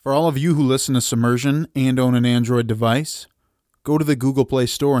For all of you who listen to Submersion and own an Android device, go to the Google Play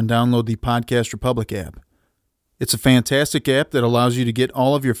Store and download the Podcast Republic app. It's a fantastic app that allows you to get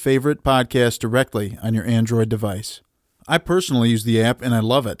all of your favorite podcasts directly on your Android device. I personally use the app and I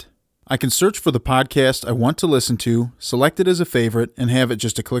love it. I can search for the podcast I want to listen to, select it as a favorite, and have it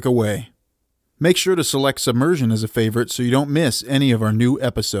just a click away. Make sure to select Submersion as a favorite so you don't miss any of our new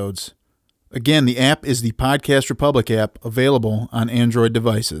episodes. Again, the app is the Podcast Republic app, available on Android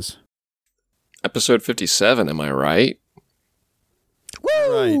devices. Episode 57, am I right? Woo!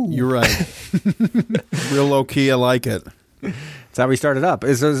 Right, you're right. Real low key, I like it. That's how we started up.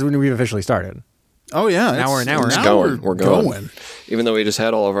 This is when we've officially started. Oh, yeah. Now we're going. We're going. Even though we just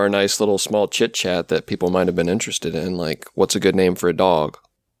had all of our nice little small chit chat that people might have been interested in, like, what's a good name for a dog?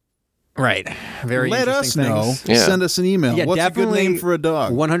 Right. Very Let interesting us things. know. Yeah. Send us an email. Yeah, what's a good name for a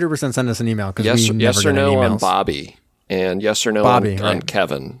dog? 100% send us an email. Yes or no on Bobby, and yes or no Bobby, on right.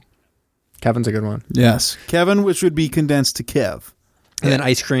 Kevin. Kevin's a good one. Yes. Kevin, which would be condensed to Kev. And then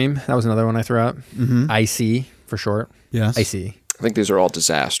ice cream. That was another one I threw out. Mm-hmm. Icy for short. Yes. Icy. I think these are all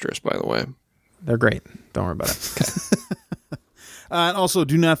disastrous, by the way. They're great. Don't worry about it. Okay. And also,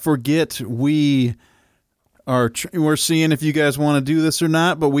 do not forget, we're seeing if you guys want to do this or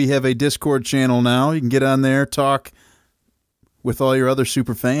not, but we have a Discord channel now. You can get on there, talk with all your other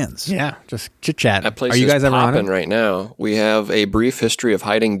super fans. Yeah, just chit chat. That place Are you is guys ever on popping it? right now. We have a brief history of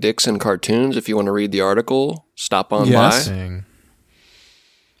hiding dicks in cartoons. If you want to read the article, stop on Yes. by.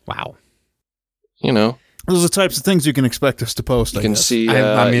 Wow. You know, Those are the types of things you can expect us to post. you can guess. see.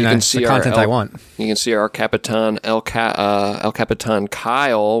 I mean, you can that's see the our content I want. You can see our Capitan El Capitan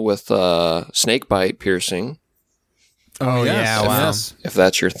Kyle with snake bite piercing, Oh, yes. yeah, wow. Yes. if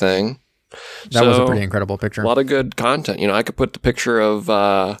that's your thing. That was a So, pretty incredible picture. A lot of good content. You know, I could put the picture of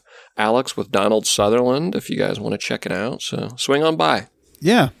Alex with Donald Sutherland if you guys want to check it out. So swing on by.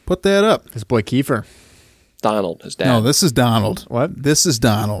 Yeah, put that up. His boy Kiefer. Donald, his dad. No, this is Donald. What? This is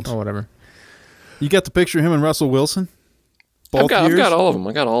Donald. Oh, whatever. You got the picture of him and Russell Wilson? Both I've years? got all of them.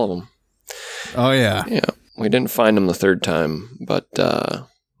 I got all of them. Oh, yeah. Yeah, we didn't find him the third time, but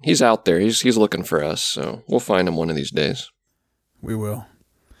he's out there. He's looking for us, so we'll find him one of these days. We will.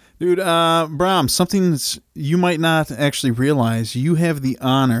 Dude, Bram, something that's, you might not actually realize, you have the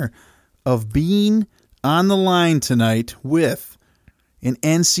honor of being on the line tonight with an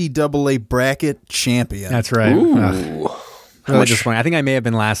NCAA bracket champion. That's right. Ooh, Really disappointing. I think I may have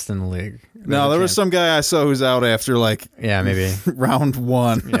been last in the league. No, there was some guy I saw who's out after Yeah, maybe. round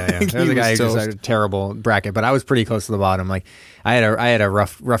one. Yeah. There was a guy who just had a terrible bracket, but I was pretty close to the bottom. Like I had a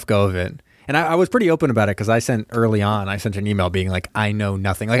rough go of it. And I was pretty open about it because I sent an email being like, I know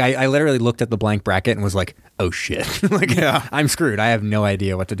nothing. Like I literally looked at the blank bracket and was like, oh shit. I'm screwed. I have no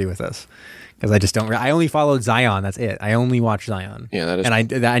idea what to do with this. Because I just don't. I only followed Zion. That's it. I only watched Zion. Yeah, that is.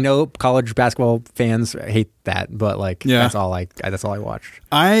 And I know college basketball fans hate that, but like that's all I watched.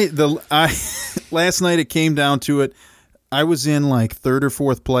 Last night it came down to it. I was in like third or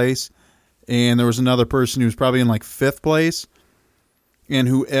fourth place, and there was another person who was probably in like fifth place. And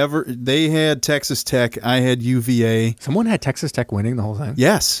whoever they had Texas Tech, I had UVA. Someone had Texas Tech winning the whole thing.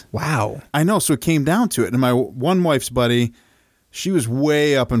 Yes, Wow. I know. So it came down to it, and my one wife's buddy, she was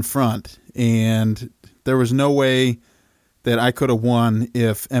way up in front, and there was no way that I could have won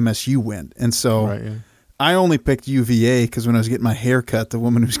if MSU went. And so I only picked UVA because when I was getting my hair cut, the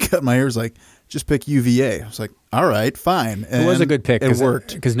woman who's cut my hair was like, just pick UVA. I was like, all right, fine. And it was a good pick. It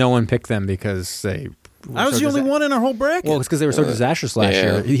worked. Because no one picked them because they... I was the only one in our whole bracket. Well, it's because they were so disastrous last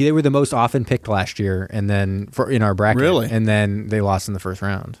year. They were the most often picked last year, and then in our bracket. Really? And then they lost in the first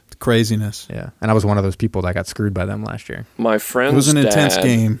round. Craziness. Yeah. And I was one of those people that got screwed by them last year. My friend's It was an intense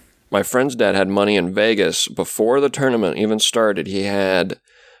game. My friend's dad had money in Vegas before the tournament even started. He had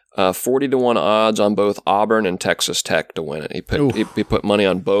 40-1 odds on both Auburn and Texas Tech to win it. He put money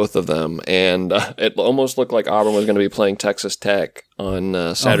on both of them, and it almost looked like Auburn was going to be playing Texas Tech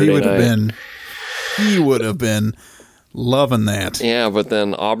on Saturday night. He would have been loving that. Yeah, but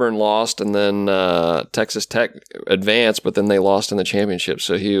then Auburn lost, and then Texas Tech advanced, but then they lost in the championship.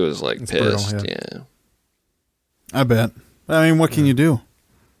 So he was like pissed. Brutal, yeah, I bet. I mean, what can you do?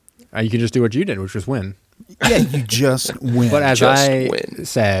 You can just do what you did, which was win. Yeah, you just win. But as Just I win.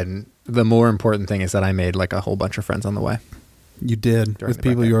 said, the more important thing is that I made like a whole bunch of friends on the way. You did During with the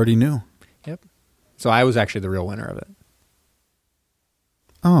people bracket. you already knew. Yep. So I was actually the real winner of it.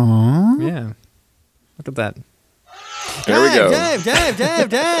 Aww. Yeah. Look at that. there we go.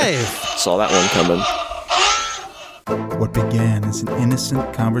 Dave. Saw that one coming. What began as an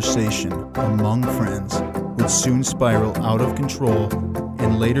innocent conversation among friends would soon spiral out of control and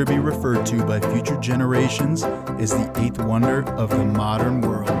can later be referred to by future generations as the eighth wonder of the modern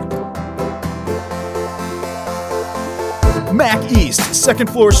world. Mac East Second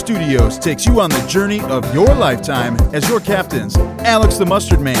Floor Studios takes you on the journey of your lifetime as your captains, Alex the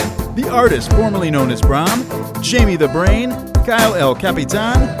Mustard Man, the artist formerly known as Brom, Jamie the Brain, Kyle El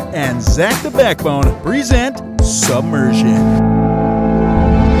Capitan, and Zach the Backbone present Submersion.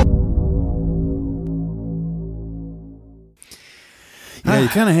 Yeah, you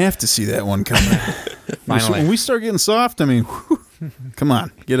kind of have to see that one coming. Finally. When we start getting soft, I mean, come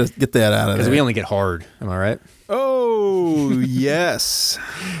on, get that out of there. Because we only get hard. Am I right? Oh, yes.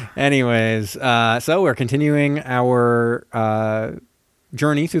 Anyways, so we're continuing our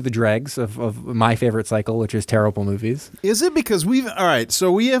journey through the dregs of my favorite cycle, which is terrible movies. Is it because all right,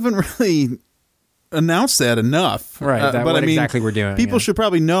 so we haven't really announced that enough. Right, but what I mean, exactly we're doing. People should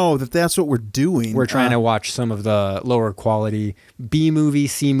probably know that that's what we're doing. We're trying to watch some of the lower quality B movie,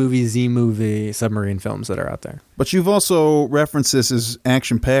 C movie, Z movie submarine films that are out there. But you've also referenced this as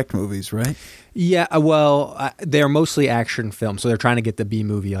action-packed movies, right? Yeah, well, they're mostly action films, so they're trying to get the B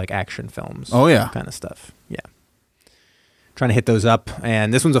movie like action films. Oh, yeah. Kind of stuff. Yeah. Trying to hit those up.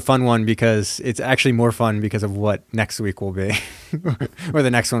 And this one's a fun one because it's actually more fun because of what next week will be. Or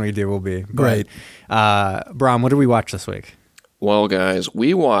the next one we do will be. Right. Brom, what did we watch this week? Well, guys,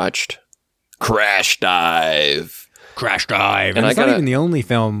 we watched Crash Dive. Crash Dive. And it's not even the only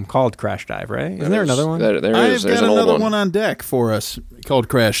film called Crash Dive, right? Isn't there another one? There is. I've There's got an old another one. one on deck for us called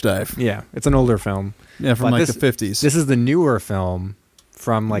Crash Dive. Yeah, it's an older film. Yeah, from But like the 50s. This is the newer film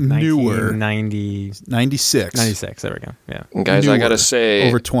from like 1990. 96. 96, there we go. Yeah. And guys, I got to say,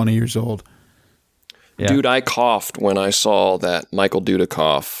 over 20 years old. Yeah. Dude, I coughed when I saw that Michael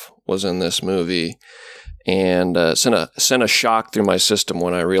Dudikoff was in this movie, and sent a shock through my system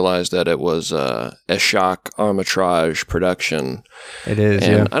when I realized that it was a Shock Armitage production. It is,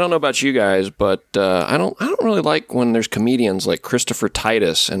 And yeah. I don't know about you guys, but I don't really like when there's comedians like Christopher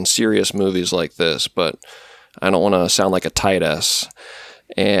Titus in serious movies like this. But I don't want to sound like a Titus.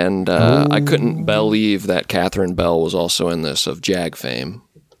 And I couldn't believe that Catherine Bell was also in this of JAG fame.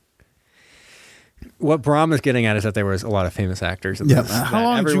 What Brom is getting at is that there was a lot of famous actors in this. How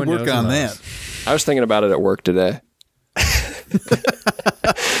long did you work on that? I was thinking about it at work today.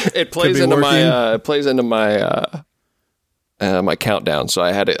 It plays be into working. my my countdown, so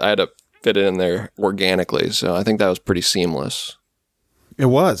I had to fit it in there organically. So I think that was pretty seamless. It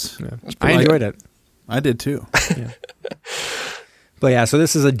was. Yeah. I enjoyed it. I did too. But yeah, so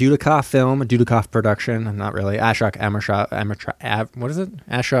this is a Dudikoff film, a Dudikoff production. Not really. Ashok what is it?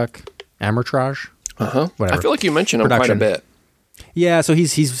 Ashok Armitage? Whatever. I feel like you mentioned him quite a bit. Yeah, so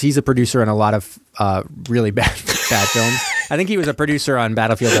he's a producer on a lot of really bad films. I think he was a producer on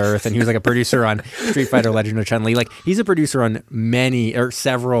Battlefield Earth, and he was like a producer on Street Fighter: Legend of Chun-Li. Like he's a producer on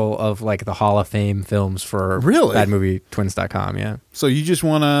several of like the Hall of Fame films for BadMovieTwins.com. Yeah. So you just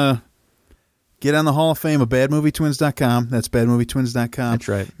want to get on the Hall of Fame of BadMovieTwins.com. That's BadMovieTwins.com. That's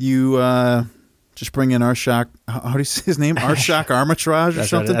right. You just bring in Ashok. How do you say his name? Ashok Armitage or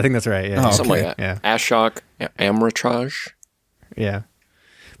something? Right. I think that's right. Yeah. Oh, Something okay. like that. Yeah. Ashok Armitage. Yeah.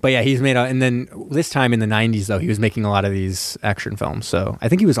 But yeah, he's made and then this time in the 90s, though, he was making a lot of these action films. So I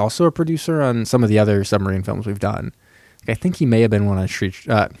think he was also a producer on some of the other submarine films we've done. Like, I think he may have been one on not Street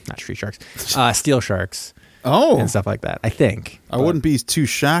Sharks, Steel Sharks. Oh. And stuff like that, I think. I wouldn't be too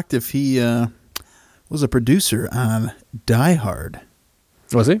shocked if he was a producer on Die Hard.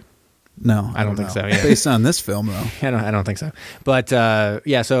 Was he? No. I don't think so, yeah. Based on this film, though. I don't think so. But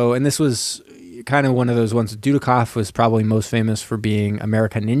yeah, so, and this was kind of one of those ones. Dudikoff was probably most famous for being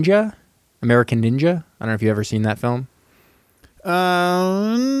American Ninja. I don't know if you've ever seen that film.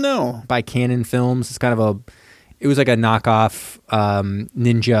 No. By Canon Films. It's kind of it was like a knockoff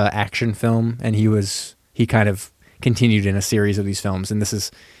ninja action film, and he kind of continued in a series of these films, and this is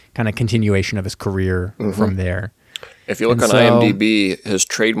kind of continuation of his career from there. If you look on IMDb, his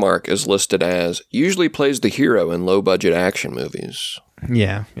trademark is listed as usually plays the hero in low-budget action movies.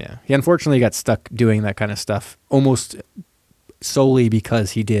 Yeah. He unfortunately got stuck doing that kind of stuff almost solely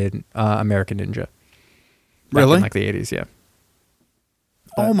because he did American Ninja. Really? In like the 80s, yeah.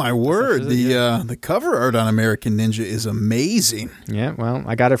 Oh my word! The cover art on American Ninja is amazing. Yeah, well,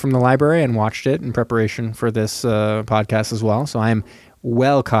 I got it from the library and watched it in preparation for this podcast as well. So I am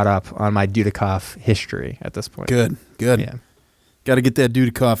well caught up on my Dudikoff history at this point. Good. Yeah, Got to get that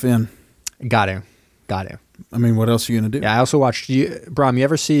Dudikoff in. got to. I mean, what else are you gonna do? Yeah, I also watched Brom. You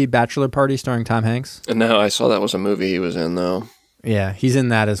ever see Bachelor Party starring Tom Hanks? No, I saw that was a movie he was in though. Yeah, he's in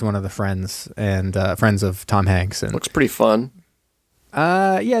that as one of the friends and friends of Tom Hanks. And Looks pretty fun.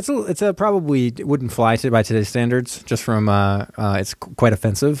 Yeah, it's a probably wouldn't fly by today's standards. Just from it's quite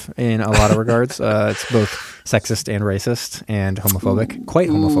offensive in a lot of regards. It's both sexist and racist and homophobic. Quite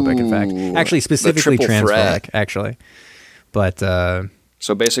homophobic, in fact. Actually, specifically transphobic. Threat. Actually, but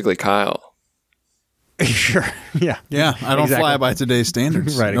so basically, Kyle. Sure. Yeah. Yeah, I don't fly by today's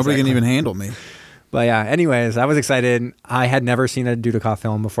standards. Right, Nobody can exactly. even handle me. But yeah, anyways, I was excited. I had never seen a Dudikoff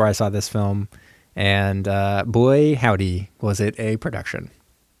film before I saw this film. And boy, howdy, was it a production.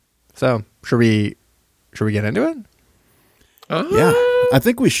 So should we get into it? Yeah, I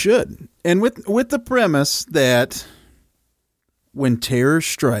think we should. And with the premise that when terror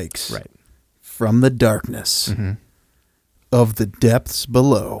strikes Right. from the darkness of the depths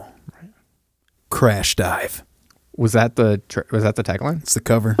below, crash dive. Was that the tagline? It's the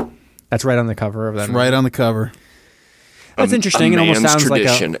cover. That's right on the cover of that. It's right on the cover. That's interesting. A It almost man's sounds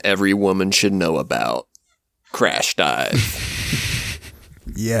tradition like every woman should know about. Crash dive.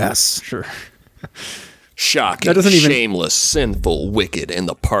 Yes. Sure. Shocking, That doesn't even- shameless, sinful, wicked, and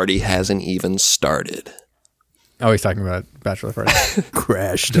the party hasn't even started. Oh, he's talking about Bachelor Party.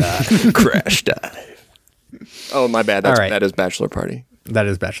 Crash dive. Crash dive. Oh, my bad. All right. That is Bachelor Party. That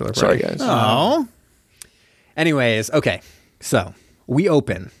is Bachelor Party. Sorry, guys. Oh. Anyways, okay. So we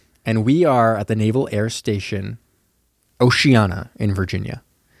open, and we are at the Naval Air Station Oceana in Virginia.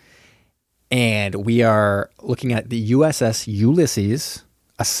 And we are looking at the USS Ulysses,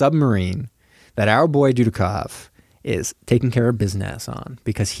 a submarine that our boy Dudikoff is taking care of business on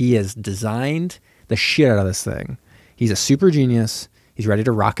because he has designed the shit out of this thing. He's a super genius. He's ready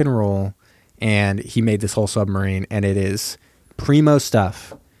to rock and roll. And he made this whole submarine, and it is primo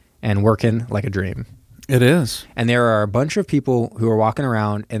stuff and working like a dream. It is. And there are a bunch of people who are walking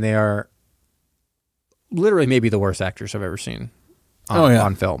around, and they are literally maybe the worst actors I've ever seen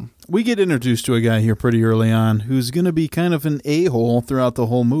on film. We get introduced to a guy here pretty early on who's going to be kind of an a-hole throughout the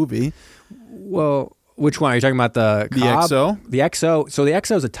whole movie. Well, which one? Are you talking about the Cobb? XO? The XO. So the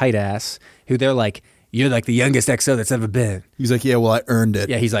XO is a tight ass who they're like, you're like the youngest XO that's ever been. He's like, yeah, well, I earned it.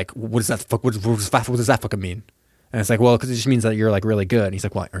 Yeah, he's like, what does that fucking mean? And it's like, well, because it just means that you're like really good. And he's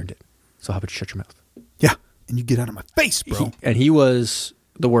like, well, I earned it. So how about you shut your mouth? Yeah. And you get out of my face, bro. He was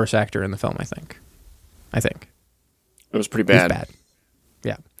the worst actor in the film, I think. It was pretty He's bad. bad.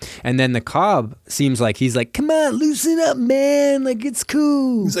 Yeah. And then the Cobb seems like he's like, come on, loosen up, man. Like, it's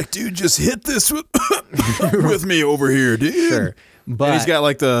cool. He's like, dude, just hit this with, with me over here, dude. Sure. But And he's got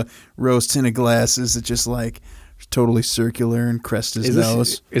like the rose tinted glasses that just like totally circular and crest his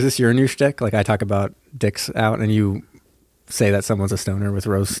nose. Is this your new shtick? Like I talk about dicks out and you say that someone's a stoner with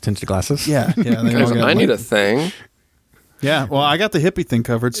rose tinted glasses? Yeah. They Guys, all got I need like- a thing. Yeah. Well, I got the hippie thing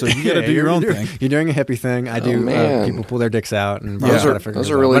covered, so you got to do your own thing. You're doing a hippie thing. I do. man. People pull their dicks out. And Those gotta figure are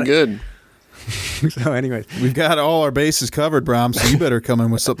this out. really But- good. So anyways. We've got all our bases covered, Brom, so you better come in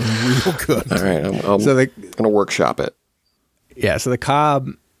with something real good. All right, I'm So going to workshop it. Yeah, so the Cobb,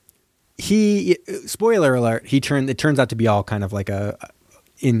 spoiler alert, it turns out to be all kind of like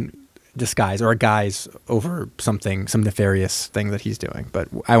in disguise or a guise over some nefarious thing that he's doing, but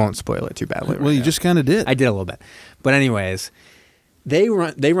I won't spoil it too badly. Well, you just kind of did. I did a little bit. But anyways, they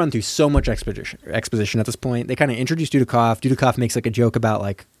run through so much exposition at this point. They kind of introduce Dudikoff. Dudikoff makes like a joke about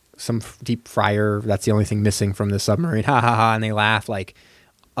like some deep fryer. That's the only thing missing from the submarine. Ha ha ha. And they laugh like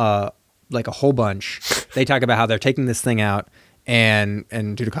a whole bunch. They talk about how they're taking this thing out and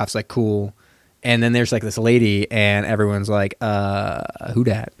Dudikoff's like, cool. And then there's like this lady and everyone's like, who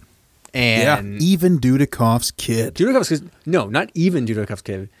dat? And even Dudikoff's kid. not even Dudikoff's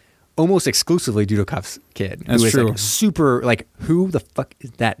kid. Almost exclusively Dudikoff's kid. That's who is true. like super, like, who the fuck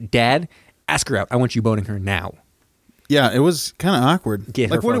is that? Dad, ask her out. I want you boning her now. Yeah, it was kind of awkward. Get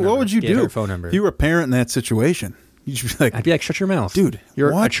her like, phone what number. would you Get do her phone number. if you were a parent in that situation? You'd just be like, I'd be like, shut your mouth. dude,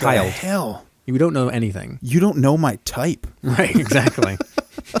 You're what a child. the hell? You don't know anything. You don't know my type. Right, exactly.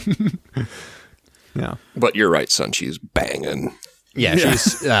 Yeah. But you're right, son. She's banging. Yeah,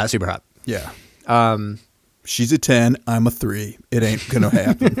 she's super hot. Yeah. She's a 10. I'm a 3. It ain't going to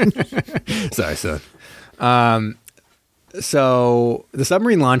happen. Sorry, son. So the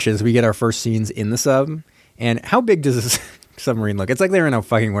submarine launches. We get our first scenes in the sub. And how big does this submarine look? It's like they're in a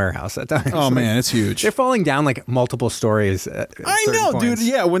fucking warehouse at times. Oh, man, it's huge. They're falling down like multiple stories. At I certain know, points.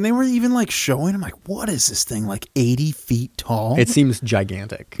 dude. Yeah, when they were even like showing, I'm like, what is this thing? Like 80 feet tall? It seems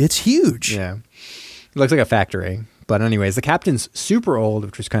gigantic. It's huge. Yeah. It looks like a factory. But anyways, the captain's super old,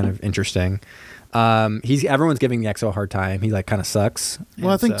 which was kind of interesting. Everyone's giving the XO a hard time. He like kind of sucks. Well,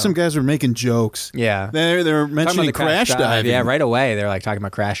 I think some guys are making jokes. Yeah. They're Talking about mentioning the crash diving. Yeah, right away they're like talking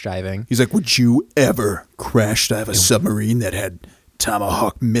about crash diving. He's like, would you ever crash dive a submarine that had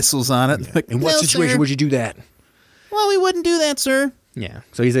Tomahawk missiles on it? Like, In what situation would you do that? Well, we wouldn't do that, sir. Yeah.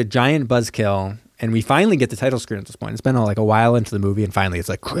 So he's a giant buzzkill, and we finally get the title screen at this point. It's been like a while into the movie, and finally it's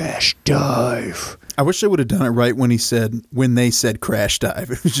like crash dive. I wish they would have done it right when they said crash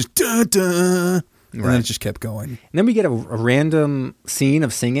dive. It was just dun dun. And then it just kept going. And then we get a random scene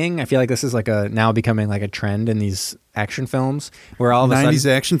of singing. I feel like this is like now becoming like a trend in these action films where all of a sudden 90s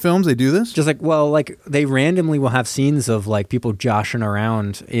action films, they do this? Just like they randomly will have scenes of like people joshing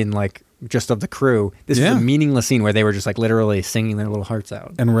around in like just of the crew. This is a meaningless scene where they were just like literally singing their little hearts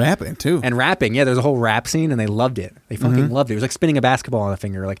out. And rapping too. Yeah, there's a whole rap scene and they loved it. They fucking loved it. It was like spinning a basketball on a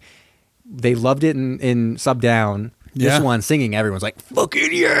finger. Like they loved it in Sub Down. This one singing, everyone's like,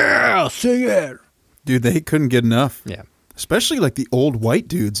 fucking yeah, sing it. Dude, they couldn't get enough. Yeah. Especially like the old white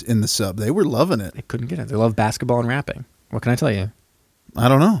dudes in the sub. They were loving it. They couldn't get it. They love basketball and rapping. What can I tell you? I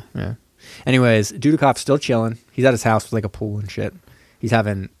don't know. Yeah. Anyways, Dudikov's still chilling. He's at his house with like a pool and shit. He's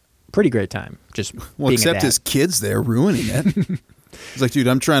having a pretty great time. Just being except his kids there ruining it. He's like, dude,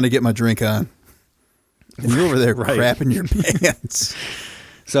 I'm trying to get my drink on. And you're over there crapping your pants.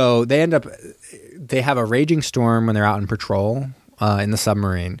 So they have a raging storm when they're out on patrol in the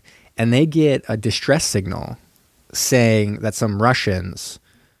submarine. And they get a distress signal saying that some Russians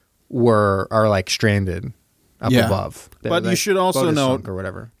are like stranded up above. But you should also note or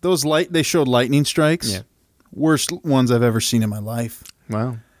whatever. They showed lightning strikes. Yeah. Worst ones I've ever seen in my life.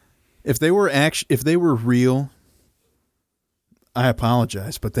 Wow. If they were real, I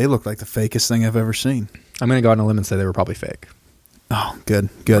apologize, but they look like the fakest thing I've ever seen. I'm going to go on a limb and say they were probably fake. Oh, good.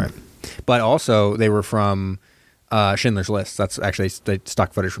 Right. But also they were from Schindler's List. That's actually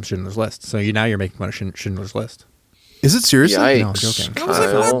stock footage from Schindler's List. So now you're making fun of Schindler's List. Is it seriously? Yikes. No, I'm joking. I was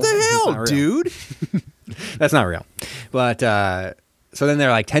like, what the hell, dude? That's not real. But so then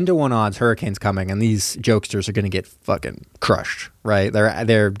they're like 10-1 odds, hurricane's coming, and these jokesters are going to get fucking crushed, right?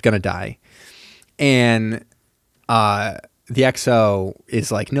 They're going to die. And the XO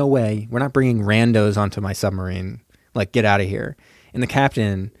is like, no way, we're not bringing randos onto my submarine. Like, get out of here. And the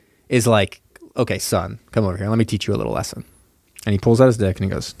captain is like, okay, son, come over here. Let me teach you a little lesson. And he pulls out his dick and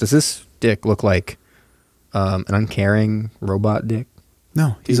he goes, does this dick look like an uncaring robot dick?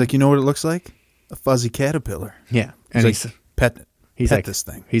 No. He's like, you know what it looks like? A fuzzy caterpillar. Yeah. And he's like, pet this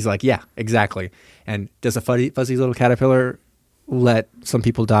thing. He's like, yeah, exactly. And does a fuzzy little caterpillar let some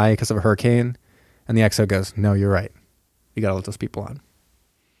people die because of a hurricane? And the XO goes, no, you're right. You got to let those people on.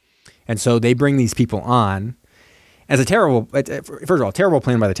 And so they bring these people on as first of all, terrible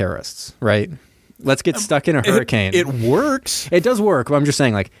plan by the terrorists, right? Let's get stuck in a hurricane. It works. It does work. But I'm just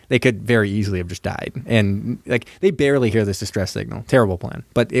saying, like, they could very easily have just died. And, like, they barely hear this distress signal. Terrible plan.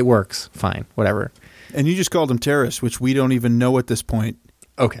 But it works. Fine. Whatever. And you just called them terrorists, which we don't even know at this point.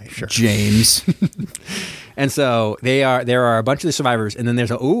 Okay, sure. James. And so there are a bunch of the survivors. And then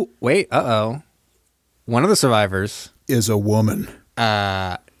there's one of the survivors is a woman.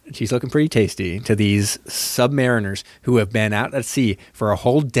 She's looking pretty tasty to these submariners who have been out at sea for a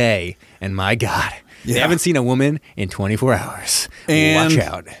whole day. And my God, they haven't seen a woman in 24 hours. And watch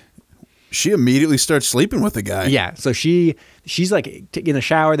out. She immediately starts sleeping with the guy. Yeah. So she's like in the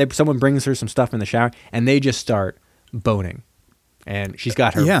shower. Someone brings her some stuff in the shower and they just start boning. And she's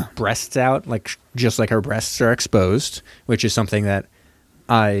got her breasts out, just like her breasts are exposed, which is something that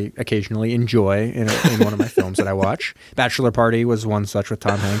I occasionally enjoy in one of my films that I watch. Bachelor Party was one such with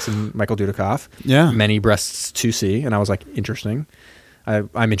Tom Hanks and Michael Dudikoff. Yeah. Many breasts to see. And I was like, interesting.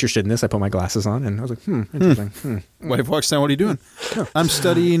 I'm interested in this. I put my glasses on and I was like, interesting. Wife walks down, what are you doing? I'm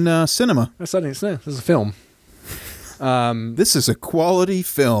studying cinema. I'm studying cinema. This is a film. This is a quality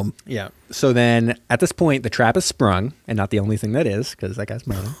film. Yeah. So then at this point, the trap is sprung, and not the only thing that is, because that guy's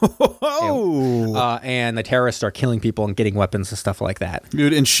moaning. And the terrorists are killing people and getting weapons and stuff like that.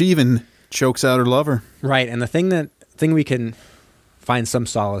 Dude, and she even chokes out her lover. Right. And the thing we can find some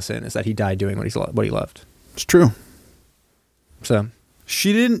solace in is that he died doing what he loved. It's true. So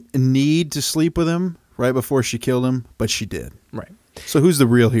she didn't need to sleep with him right before she killed him, but she did. Right. So who's the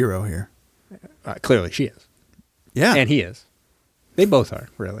real hero here? Clearly she is. Yeah. And he is. They both are,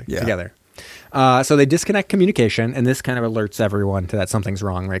 really, together. So they disconnect communication, and this kind of alerts everyone to that something's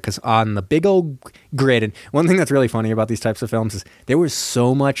wrong, right? Because on the big old grid, and one thing that's really funny about these types of films is there was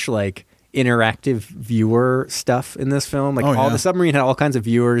so much, like, interactive viewer stuff in this film. Like, the submarine had all kinds of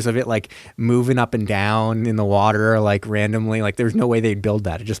viewers of it, like, moving up and down in the water, like, randomly. Like, there's no way they'd build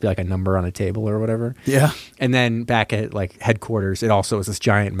that. It'd just be, like, a number on a table or whatever. Yeah. And then back at, like, headquarters, it also was this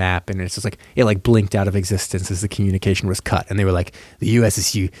giant map, and it's just, like, it, like, blinked out of existence as the communication was cut. And they were like, the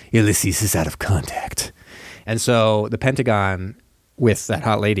USS Ulysses is out of contact. And so the Pentagon, with that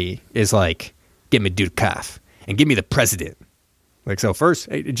hot lady, is like, give me Dudikoff, and give me the president. Like, so first,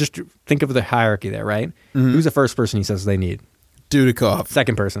 just think of the hierarchy there, right? Mm-hmm. Who's the first person he says they need? Dudikoff.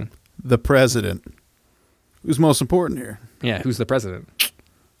 Second person. The president. Who's most important here? Yeah, who's the president?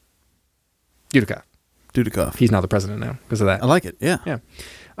 Dudikoff. Dudikoff. He's not the president now because of that. I like it. Yeah.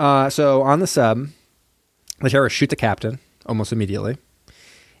 Yeah. So on the sub, the terrorists shoot the captain almost immediately.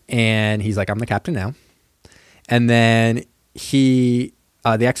 And he's like, I'm the captain now. And then the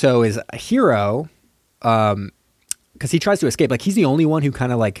XO is a hero because he tries to escape. Like, he's the only one who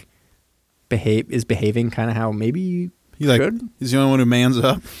kind of like is behaving kind of how maybe he should. He's the only one who mans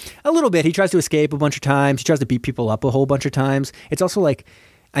up. A little bit. He tries to escape a bunch of times. He tries to beat people up a whole bunch of times. It's also like,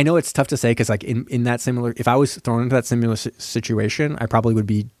 I know it's tough to say because like in that similar, if I was thrown into that similar situation, I probably would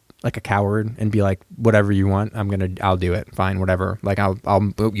be like a coward and be like, whatever you want, I'll do it. Fine, whatever. Like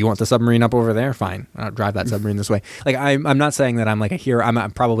you want the submarine up over there? Fine. I'll drive that submarine this way. Like I'm not saying that I'm like a hero.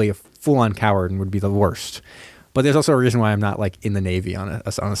 I'm probably a full on coward and would be the worst. But there's also a reason why I'm not like in the Navy on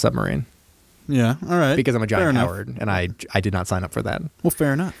a submarine. Yeah. All right. Because I'm a giant coward and I did not sign up for that. Well,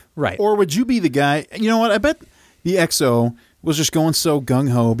 fair enough. Right. Or would you be the guy? You know what? I bet the XO was just going so gung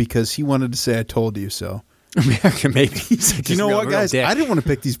ho because he wanted to say, "I told you so." Maybe. He's like, you know what, guys? I didn't want to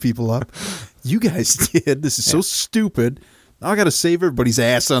pick these people up. You guys did. This is so stupid. Now I got to save everybody's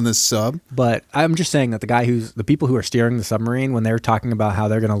ass on this sub. But I'm just saying that the people who are steering the submarine, when they're talking about how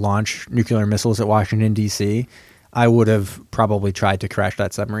they're going to launch nuclear missiles at Washington, D.C., I would have probably tried to crash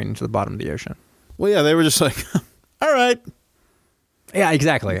that submarine into the bottom of the ocean. Well, yeah, they were just like, all right. Yeah,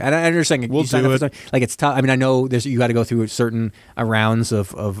 exactly. And I understand. We'll do it. Like, it's tough. I mean, I know you got to go through certain rounds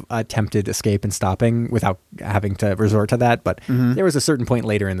of attempted escape and stopping without having to resort to that. But there was a certain point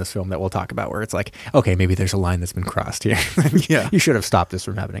later in this film that we'll talk about where it's like, okay, maybe there's a line that's been crossed here. Yeah. You should have stopped this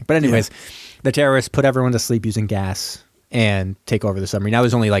from happening. But anyways, the terrorists put everyone to sleep using gas and take over the submarine. Now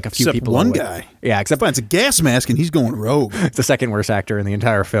there's only like a few people. One guy. Yeah, except it's a gas mask and he's going rogue. The second worst actor in the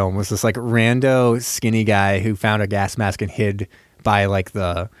entire film was this like rando skinny guy who found a gas mask and hid by like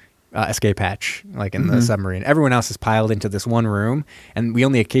the escape hatch, like in the submarine. Everyone else is piled into this one room, and we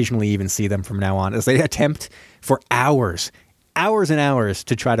only occasionally even see them from now on as they attempt for hours and hours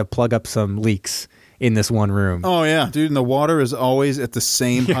to try to plug up some leaks in this one room. Oh yeah, dude, and the water is always at the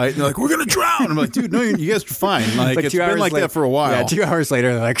same height. They're like, we're gonna drown. I'm like, dude, no, you guys are fine. Like it's been like that for a while. Yeah, 2 hours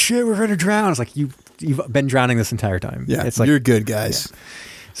later, they're like, shit, we're gonna drown. It's like you've been drowning this entire time. Yeah, it's like, you're good, guys. Yeah.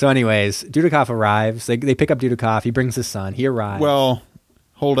 So anyways, Dudikoff arrives. They pick up Dudikoff. He brings his son. He arrives. Well,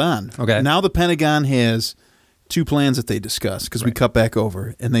 hold on. Okay. Now the Pentagon has two plans that they discuss because we cut back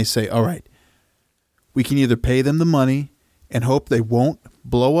over and they say, all right, we can either pay them the money and hope they won't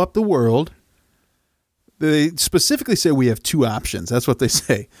blow up the world. They specifically say we have two options. That's what they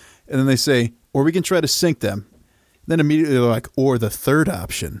say. And then they say, or we can try to sink them. Then immediately they're like, or the third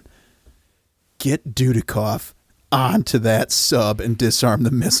option, get Dudikoff onto that sub and disarm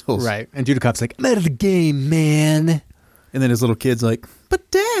the missiles. Right. And Dudikoff's like, I'm out of the game, man. And then his little kid's like, but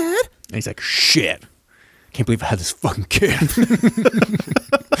Dad. And he's like, shit. Can't believe I had this fucking kid.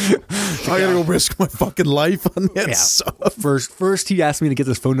 I gotta go risk my fucking life on that sub. First he asked me to get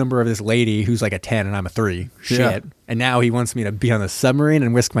this phone number of this lady who's like a 10 and I'm a 3. Shit. Yeah. And now he wants me to be on the submarine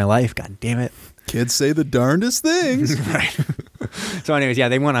and risk my life. God damn it. Kids say the darndest things. Right. So anyways, yeah,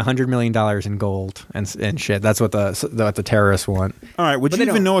 they want $100 million in gold and shit. That's what the terrorists want. All right. Would you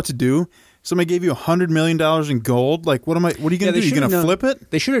even know what to do? Somebody gave you $100 million in gold. Like, what are you going to do? You going to flip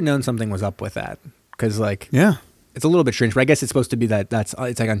it? They should have known something was up with that. Because, like, yeah, it's a little bit strange. But I guess it's supposed to be it's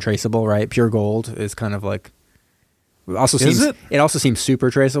like untraceable, right? Pure gold is kind of like. It also seems super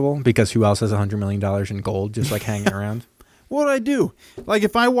traceable because who else has $100 million in gold just like hanging around? What would I do? Like,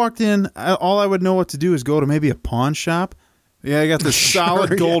 if I walked in, all I would know what to do is go to maybe a pawn shop. Yeah, I got this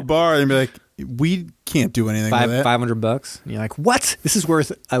solid gold bar, and be like, we can't do anything with that. $500. And you're like, what? This is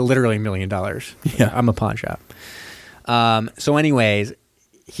worth literally $1 million. Yeah, I'm a pawn shop. So, anyways,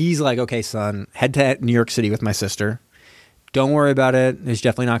 he's like, okay, son, head to New York City with my sister. Don't worry about it. There's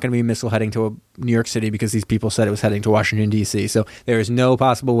definitely not going to be a missile heading to New York City because these people said it was heading to Washington, D.C. So there is no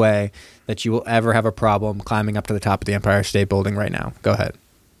possible way that you will ever have a problem climbing up to the top of the Empire State Building right now. Go ahead.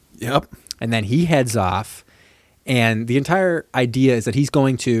 Yep. And then he heads off. And the entire idea is that he's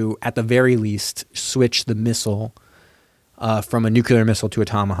going to, at the very least, switch the missile from a nuclear missile to a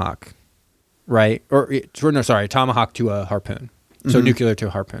Tomahawk, right? Tomahawk to a Harpoon. So nuclear to a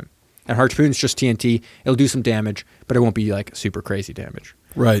Harpoon. And Harpoon's just TNT. It'll do some damage, but it won't be like super crazy damage.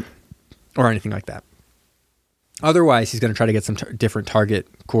 Right. Or anything like that. Otherwise, he's going to try to get some different target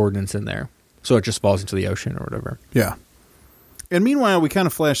coordinates in there. So it just falls into the ocean or whatever. Yeah. And meanwhile, we kind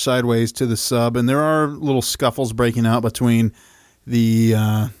of flash sideways to the sub, and there are little scuffles breaking out between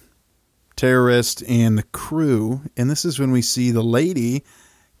the terrorist and the crew. And this is when we see the lady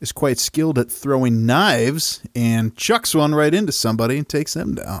is quite skilled at throwing knives and chucks one right into somebody and takes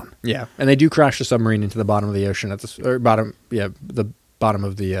them down. Yeah, and they do crash the submarine into the bottom of the ocean the bottom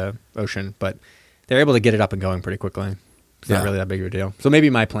of the ocean, but they're able to get it up and going pretty quickly. It's not really that big of a deal. So maybe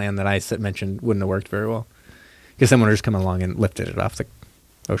my plan that I mentioned wouldn't have worked very well, because someone would just come along and lifted it off the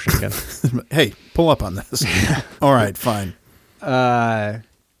ocean again. Hey, pull up on this. All right, fine.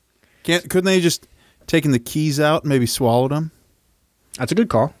 Couldn't they just taken the keys out and maybe swallowed them? That's a good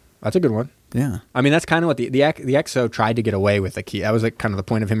call. That's a good one. Yeah. I mean, that's kind of what the XO tried to get away with the key. That was like kind of the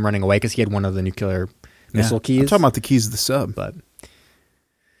point of him running away, because he had one of the nuclear missile keys. I'm talking about the keys of the sub.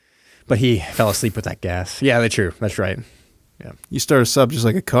 But he fell asleep with that gas. Yeah, that's true. That's right. Yeah. You start a sub just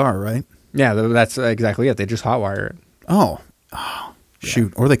like a car, right? Yeah, that's exactly it. They just hotwire it. Oh,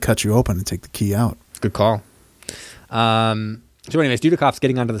 shoot. Or they cut you open and take the key out. Good call. So anyways, Dudakov's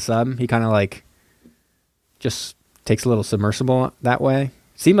getting onto the sub. He kind of like just takes a little submersible that way.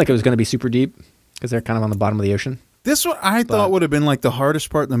 Seemed like it was going to be super deep, because they're kind of on the bottom of the ocean. This one I thought would have been like the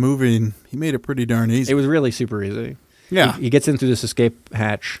hardest part in the movie, and he made it pretty darn easy. It was really super easy. Yeah. He gets in through this escape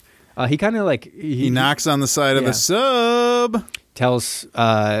hatch. He kind of like... He knocks on the side of the sub. Tells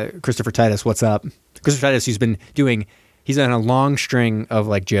Christopher Titus what's up. Christopher Titus, he's on a long string of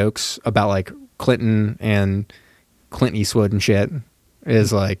like jokes about like Clinton and Clint Eastwood and shit.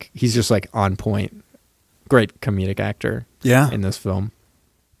 Is like, he's just like on point. Great comedic actor in this film.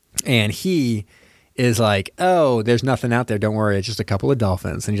 And he is like, oh, there's nothing out there. Don't worry. It's just a couple of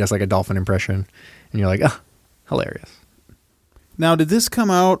dolphins. And he does like a dolphin impression. And you're like, oh, hilarious. Now, did this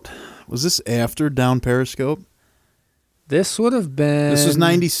come out? Was this after Down Periscope? This would have been... This was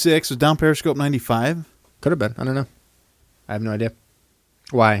 96. Was Down Periscope 95? Could have been. I don't know. I have no idea.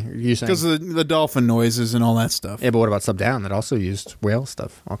 Why? Are you saying? Because of the dolphin noises and all that stuff. Yeah, but what about Sub Down? That also used whale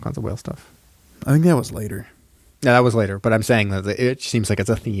stuff. All kinds of whale stuff. I think that was later. Yeah, that was later. But I'm saying that it seems like it's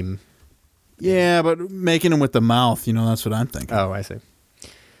a theme. Yeah, but making them with the mouth, that's what I'm thinking. Oh, I see.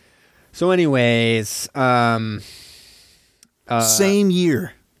 So anyways... same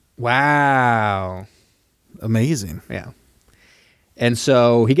year. Wow. Amazing. Yeah. And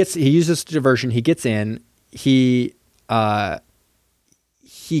so he uses this diversion. He gets in. He kind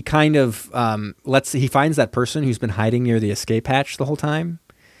of he finds that person who's been hiding near the escape hatch the whole time,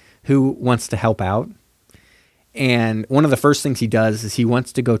 who wants to help out. And one of the first things he does is he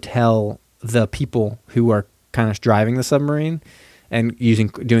wants to go tell the people who are kind of driving the submarine and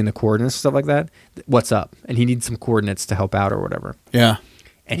doing the coordinates, stuff like that, what's up. And he needs some coordinates to help out or whatever. Yeah.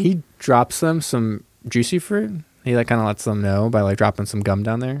 And he drops them some juicy fruit. He like kind of lets them know by like dropping some gum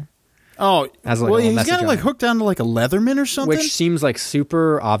down there. Oh, he's got it like hooked down to like a Leatherman or something? Which seems like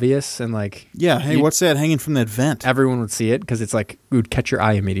super obvious and like... Yeah, hey, what's that hanging from that vent? Everyone would see it because it's like, it would catch your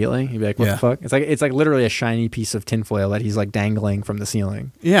eye immediately. You'd be like, what the fuck? It's like literally a shiny piece of tinfoil that he's like dangling from the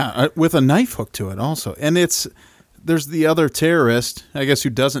ceiling. Yeah, with a knife hook to it also. And there's the other terrorist, I guess,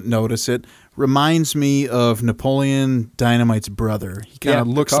 who doesn't notice it. Reminds me of Napoleon Dynamite's brother. He kind of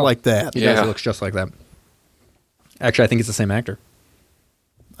looks like that. He does. He looks just like that. Actually, I think it's the same actor.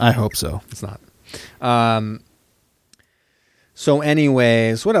 I hope so. It's not. So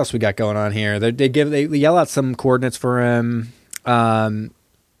anyways, what else we got going on here? They yell out some coordinates for him. Dudikov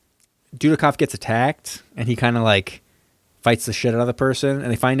gets attacked, and he kind of like fights the shit out of the person,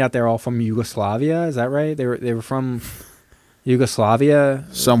 and they find out they're all from Yugoslavia. Is that right? They were from Yugoslavia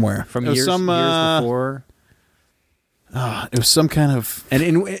somewhere from years before. It was some kind of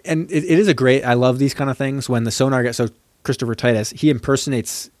and it is a great. I love these kind of things when the sonar gets so. Christopher Titus, he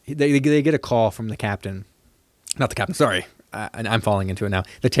impersonates. They get a call from the captain, not the captain. Sorry, I'm falling into it now.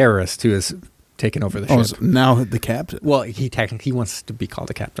 The terrorist who has taken over the ship. So now the captain. Well, he wants to be called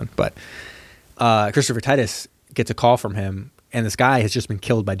the captain, but Christopher Titus gets a call from him, and this guy has just been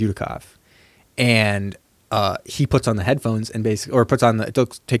killed by Dudikov, and he puts on the headphones and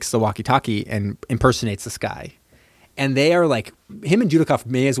takes the walkie-talkie and impersonates this guy. And they are like, him and Dudikov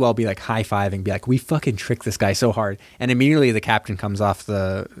may as well be like high-fiving, be like, we fucking tricked this guy so hard. And immediately the captain comes off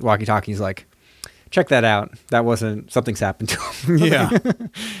the walkie-talkie. He's like, check that out. That wasn't, something's happened to him. Yeah.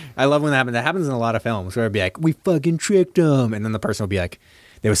 I love when that happens. That happens in a lot of films where it'd be like, we fucking tricked him. And then the person will be like,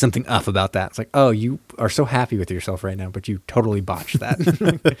 there was something off about that. It's like, oh, you are so happy with yourself right now, but you totally botched that.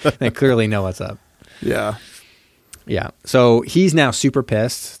 They clearly know what's up. Yeah. Yeah. So he's now super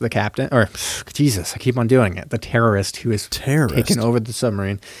pissed, the captain, or Jesus, I keep on doing it. The terrorist who has taken over the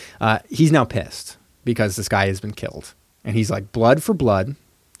submarine. He's now pissed because this guy has been killed. And he's like, blood for blood.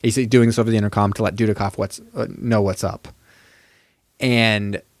 He's doing this over the intercom to let Dudikov know what's up.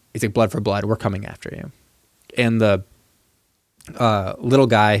 And he's like, blood for blood, we're coming after you. And the little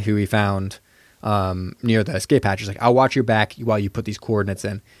guy who he found near the escape hatch. He's like, I'll watch your back while you put these coordinates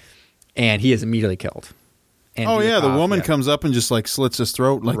in. And he is immediately killed. And the woman comes up and just like slits his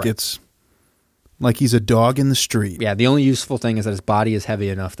throat like it's like he's a dog in the street. Yeah, the only useful thing is that his body is heavy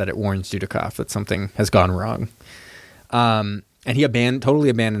enough that it warns Dudikoff that something has gone wrong. And he totally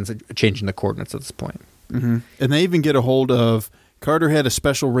abandons changing the coordinates at this point. Mm-hmm. And they even get a hold of... Carter had a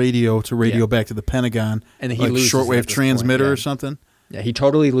special radio to radio back to the Pentagon. And he like loses shortwave transmitter or something. Yeah, he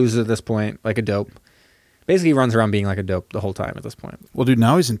totally loses at this point, like a dope. Basically, he runs around being like a dope the whole time at this point. Well, dude,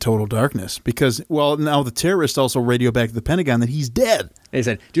 now he's in total darkness because, now the terrorists also radio back to the Pentagon that he's dead. They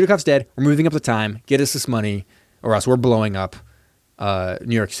said, Dudikoff's dead. We're moving up the time. Get us this money or else we're blowing up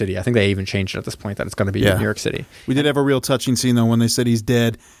New York City. I think they even changed it at this point that it's going to be New York City. We did have a real touching scene, though, when they said he's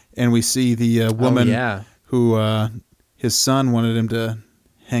dead and we see the woman who his son wanted him to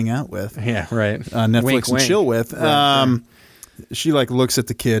hang out with. Yeah, right. Netflix wink, and wink. chill with. Right. She like looks at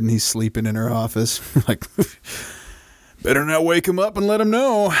the kid and he's sleeping in her office. Like, better not wake him up and let him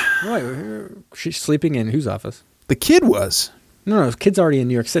know. Wait, she's sleeping in whose office? The kid was. No, the kid's already in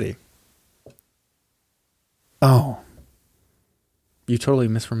New York City. Oh. You totally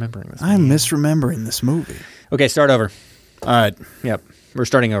misremembering this. I'm misremembering this movie. Okay, start over. All right. Yep, we're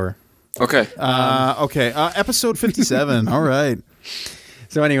starting over. Okay. Episode 57. All right.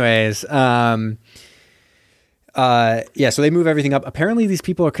 So anyways, so they move everything up. Apparently these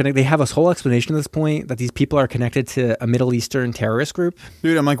people are connected. They have a whole explanation at this point that these people are connected to a Middle Eastern terrorist group.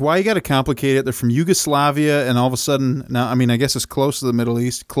 Dude, I'm like, why you got to complicate it? They're from Yugoslavia, and all of a sudden, now, I mean, I guess it's close to the Middle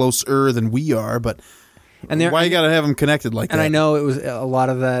East, closer than we are, but why you got to have them connected like that? And I know it was a lot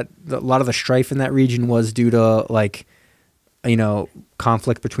of the strife in that region was due to like,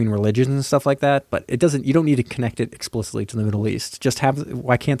 conflict between religions and stuff like that, but you don't need to connect it explicitly to the Middle East.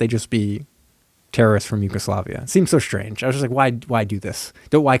 Why can't they just be terrorists from Yugoslavia? It seems so strange. I was just like, why do this?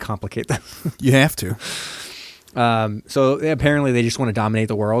 Why complicate this? You have to. So apparently they just want to dominate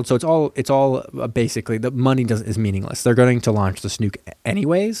the world. So it's all basically the money is meaningless. They're going to launch this nuke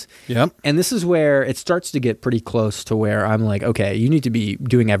anyways. Yep. And this is where it starts to get pretty close to where I'm like, okay, you need to be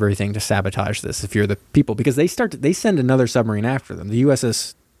doing everything to sabotage this if you're the people, because they send another submarine after them. The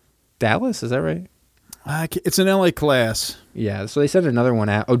USS Dallas, is that right? It's an LA class. Yeah. So they send another one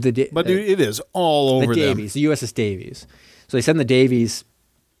out. Dude, it is all over the Davies, the USS Davies. So they send the Davies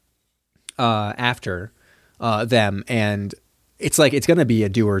after them, and it's like it's going to be a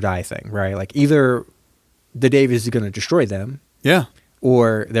do or die thing, right? Like either the Davies is going to destroy them,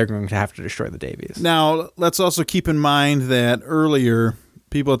 or they're going to have to destroy the Davies. Now, let's also keep in mind that earlier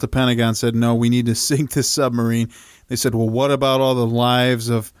people at the Pentagon said, no, we need to sink this submarine. They said, well, what about all the lives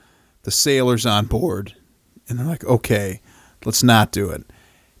of the sailors on board? And they're like, okay, let's not do it.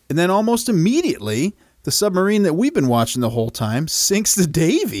 And then almost immediately, the submarine that we've been watching the whole time sinks the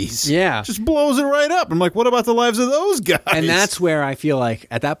Davies. Yeah. Just blows it right up. I'm like, what about the lives of those guys? And that's where I feel like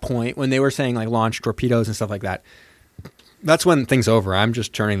at that point, when they were saying like launch torpedoes and stuff like that, that's when things over. I'm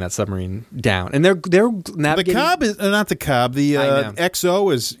just turning that submarine down. And they're navigating. The Cobb is not the Cobb. The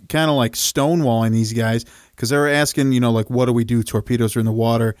XO is kind of like stonewalling these guys because they were asking, like, what do we do? Torpedoes are in the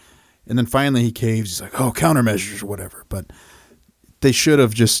water. And then finally he caves. He's like, oh, countermeasures or whatever. But they should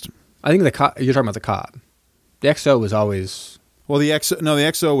have just... I think you're talking about the Cobb. The XO was always... Well, the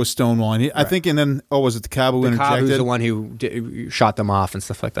XO was stonewalling. I think, and then, was it the Cobb who interjected? The Cobb who's the one who shot them off and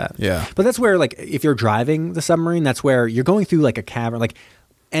stuff like that. Yeah. But that's where, like, if you're driving the submarine, that's where you're going through, like, a cavern. Like,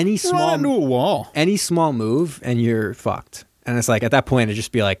 any small... into a wall. Any small move, and you're fucked. And it's like, at that point, it'd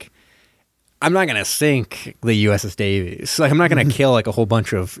just be like, I'm not going to sink the USS Davies. Like, I'm not going to kill, like, a whole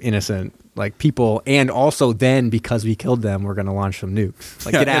bunch of innocent, like, people. And also then, because we killed them, we're going to launch some nukes.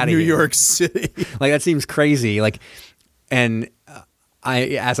 Like, get out of here. New York City. Like, that seems crazy. Like, and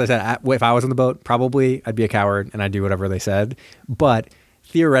as I said, if I was on the boat, probably I'd be a coward and I'd do whatever they said. But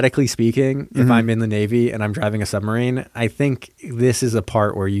theoretically speaking, if I'm in the Navy and I'm driving a submarine, I think this is a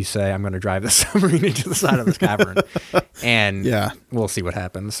part where you say, I'm going to drive the submarine into the side of this cavern. And we'll see what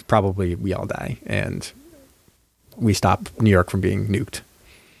happens. Probably we all die and we stop New York from being nuked.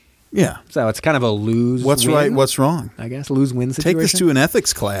 Yeah. So it's kind of a lose. What's win, right? What's wrong? I guess lose-win situation. Take this to an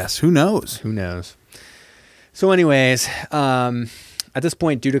ethics class. Who knows? Who knows? So anyways, at this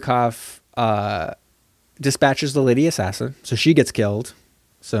point, Dudikoff dispatches the lady assassin. So she gets killed.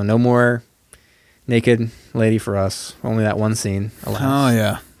 So no more naked lady for us. Only that one scene. Alas. Oh,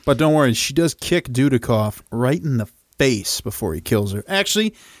 yeah. But don't worry. She does kick Dudikoff right in the face before he kills her.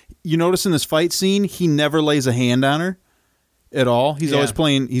 Actually, you notice in this fight scene, he never lays a hand on her at all. He's always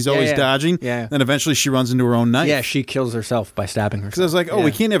playing. He's always dodging. Yeah. Then eventually she runs into her own knife. Yeah, she kills herself by stabbing herself. Because I was like,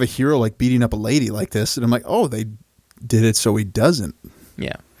 we can't have a hero like beating up a lady like this. And I'm like, they did it so he doesn't.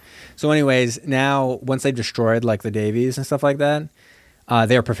 Yeah. So anyways, now once they've destroyed like the Davies and stuff like that,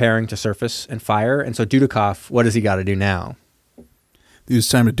 they're preparing to surface and fire. And so Dudikoff, what does he got to do now? It's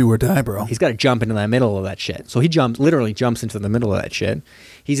time to do or die, bro. He's got to jump into the middle of that shit. So he literally jumps into the middle of that shit.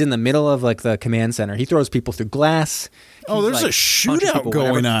 He's in the middle of like the command center. He throws people through glass. Oh, there's like, a shootout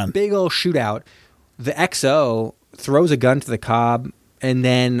going on. Big old shootout. The XO throws a gun to the Cobb, and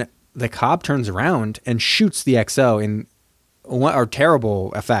then the Cobb turns around and shoots the XO in a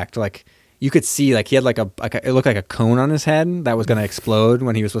terrible effect. Like you could see, like he had it looked like a cone on his head that was going to explode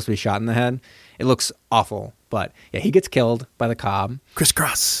when he was supposed to be shot in the head. It looks awful, but yeah, he gets killed by the Cobb.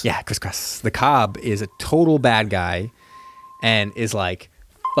 Crisscross. Yeah, crisscross. The Cobb is a total bad guy and is like,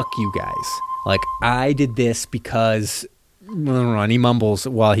 fuck you guys. Like, I did this because... And he mumbles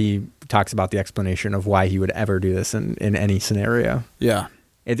while he talks about the explanation of why he would ever do this in any scenario. Yeah.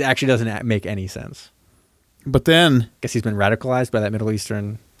 It actually doesn't make any sense. But then... Guess he's been radicalized by that Middle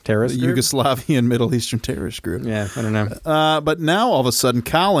Eastern terrorist group? Yugoslavian Middle Eastern terrorist group. Yeah, I don't know. But now, all of a sudden,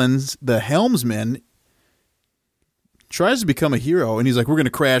 Collins, the helmsman, tries to become a hero, and he's like, we're going to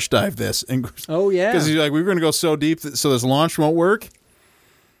crash dive this. And, oh, yeah. Because he's like, we're going to go so deep so this launch won't work.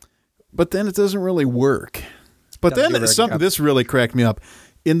 But then it doesn't really work. But then this really cracked me up.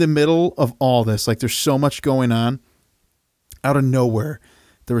 In the middle of all this, like there's so much going on, out of nowhere,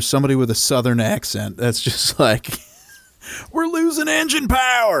 there was somebody with a southern accent that's just like... We're losing engine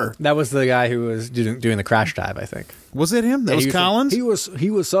power. That was the guy who was doing the crash dive, I think. Was that him? That was Collins? He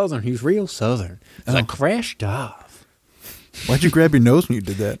was southern. He was real southern. It's like crash dive. Why'd you grab your nose when you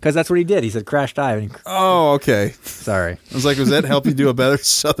did that? Because that's what he did. He said crash dive. And oh, okay. Sorry. I was like, does that help you do a better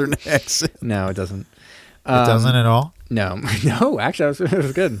southern accent? No, it doesn't. It doesn't at all? No. No, actually, it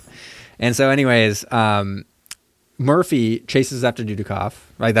was good. And so anyways, Murphy chases after Dudikoff.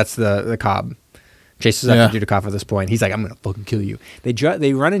 Right? That's the Cobb. Chases after Dudikoff at this point. He's like, I'm going to fucking kill you.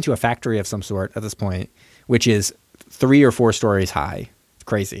 They run into a factory of some sort at this point, which is 3 or 4 stories high. It's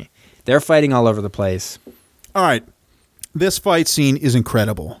crazy. They're fighting all over the place. All right. This fight scene is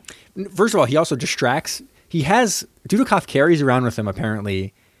incredible. First of all, he also distracts. Dudikoff carries around with him,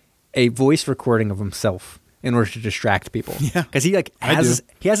 apparently, a voice recording of himself in order to distract people. Yeah. Because he has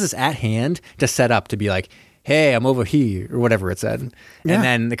this at hand to set up to be like, hey, I'm over here, or whatever it said. Yeah. And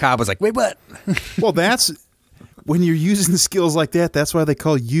then the Cobb was like, wait, what? Well, that's when you're using skills like that, that's why they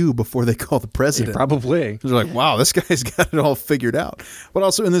call you before they call the president. Yeah, probably. They're like, wow, this guy's got it all figured out. But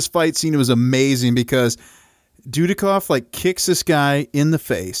also in this fight scene, it was amazing because Dudikoff like kicks this guy in the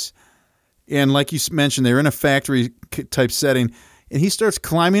face. And like you mentioned, they're in a factory type setting, and he starts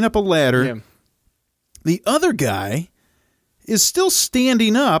climbing up a ladder. Yeah. The other guy is still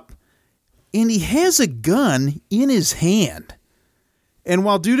standing up, and he has a gun in his hand. And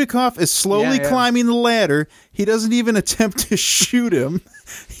while Dudikoff is slowly climbing the ladder, he doesn't even attempt to shoot him.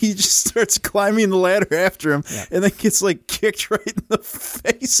 He just starts climbing the ladder after him and then gets like kicked right in the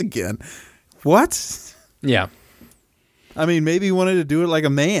face again. What? Yeah. I mean, maybe he wanted to do it like a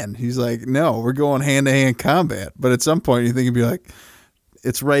man. He's like, no, we're going hand-to-hand combat. But at some point, you think he'd be like,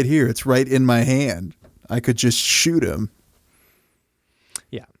 it's right here. It's right in my hand. I could just shoot him.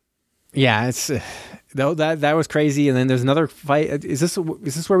 Yeah, it's that was crazy. And then there's another fight. Is this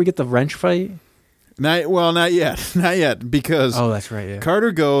where we get the wrench fight? Not yet, because that's right. Yeah.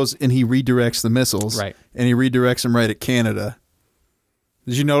 Carter goes and he redirects the missiles, right? And he redirects them right at Canada.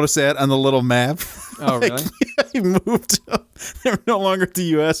 Did you notice that on the little map? Oh, really? Yeah, he moved them. They were no longer at the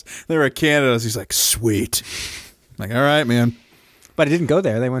U.S. They were at Canada. So he's like, sweet. I'm like, all right, man. But it didn't go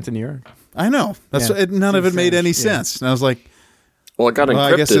there. They went to New York. I know. None of it made any sense. And I was like, well, it got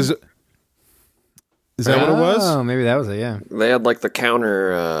encrypted. I guess is that what it was? Oh, maybe that was it, yeah. They had like the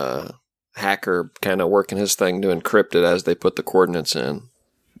counter hacker kind of working his thing to encrypt it as they put the coordinates in.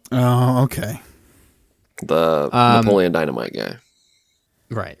 Oh, okay. The Napoleon Dynamite guy.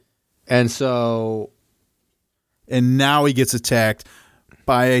 Right. And now he gets attacked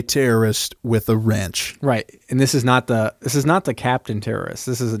by a terrorist with a wrench. Right. And this is not the captain terrorist.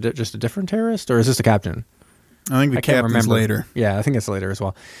 This is just a different terrorist, or is this the captain? I think the captain's later. Yeah, I think it's later as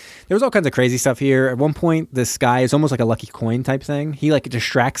well. There was all kinds of crazy stuff here. At one point, this guy is almost like a lucky coin type thing. He like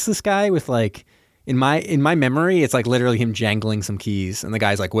distracts this guy with like, in my memory, it's like literally him jangling some keys, and the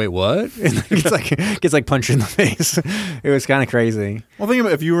guy's like, "Wait, what?" And gets like punched in the face. It was kind of crazy. Well, think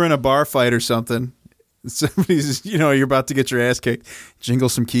about if you were in a bar fight or something. Somebody's, you're about to get your ass kicked. Jingle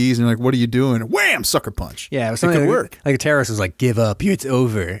some keys, and you're like, "What are you doing?" Wham! Sucker punch. Yeah, it could work. Like a terrorist was like, "Give up, it's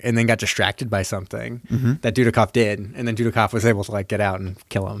over," and then got distracted by something that Dudikoff did, and then Dudikoff was able to like get out and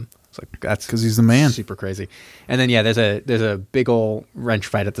kill him. It's like that's because he's the man. Super crazy. And then there's a big old wrench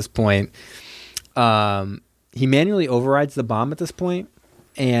fight at this point. He manually overrides the bomb at this point,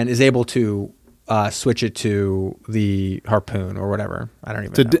 and is able to switch it to the harpoon or whatever. I don't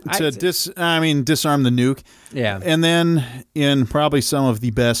even know. Disarm the nuke. Yeah. And then in probably some of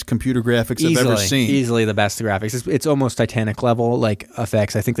the best computer graphics I've ever seen. Easily the best graphics. It's almost Titanic level like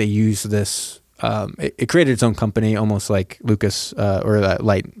effects. I think they use this. It created its own company, almost like Lucas or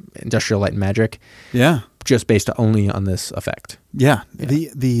Industrial Light and Magic. Yeah. Just based only on this effect. Yeah.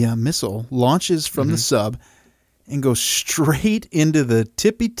 The missile launches from the sub and goes straight into the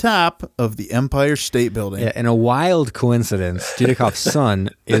tippy top of the Empire State Building. Yeah, in a wild coincidence, Dudakov's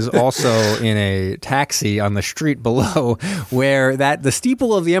son is also in a taxi on the street below, where the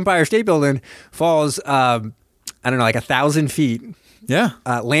steeple of the Empire State Building falls, I don't know, like 1,000 feet. Yeah.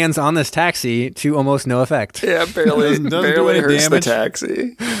 Lands on this taxi to almost no effect. Yeah, barely hurts damage. the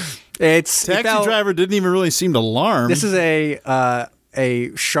taxi. Taxi driver didn't even really seem alarmed. This is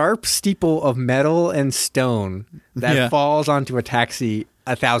a sharp steeple of metal and stone that falls onto a taxi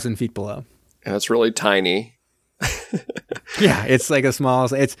 1,000 feet below. Yeah, it's really tiny. Yeah, it's like a small.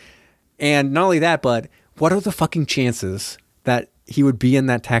 And not only that, but what are the fucking chances that he would be in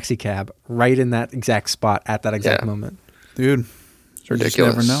that taxi cab right in that exact spot at that exact moment? Dude, it's ridiculous. You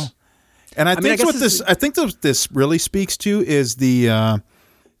just never know. And I think what this really speaks to is the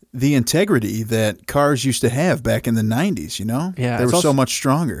integrity that cars used to have back in the 90s, you know? Yeah. They were so much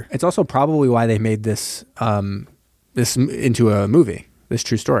stronger. It's also probably why they made this into a movie, this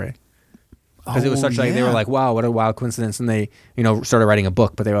true story. Because it was such they were like, wow, what a wild coincidence. And they, started writing a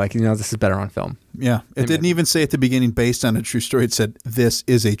book, but they were like, this is better on film. Yeah. It didn't even say at the beginning based on a true story. It said, this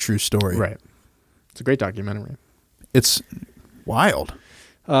is a true story. Right. It's a great documentary. It's wild.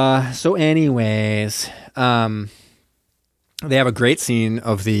 So anyways, they have a great scene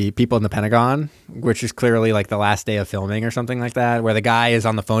of the people in the Pentagon, which is clearly like the last day of filming or something like that, where the guy is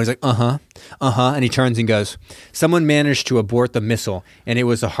on the phone. He's like, and he turns and goes, someone managed to abort the missile, and it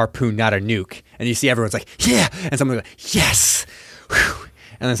was a harpoon, not a nuke. And you see everyone's like, yeah, and someone's like, yes. Whew.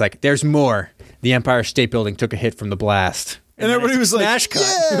 And it's like, there's more. The Empire State Building took a hit from the blast. And everybody was like, smash cut.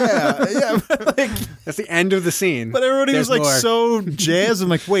 Yeah. Like, that's the end of the scene. But everybody was like so jazzed. I'm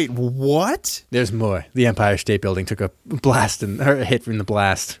like, wait, what? There's more. The Empire State Building took a blast or a hit from the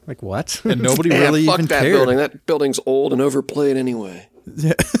blast. Like, what? And nobody really even that cared. Building. That building's old and overplayed anyway.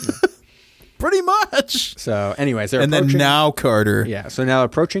 Yeah. Pretty much. So anyways, and then now Carter. Yeah. So now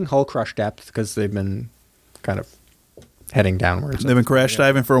approaching hull crush depth because they've been kind of heading downwards. They've been crash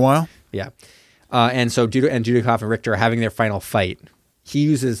diving for a while? Yeah. And so Dudikoff and Richter are having their final fight. He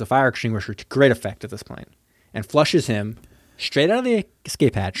uses a fire extinguisher to great effect at this point and flushes him straight out of the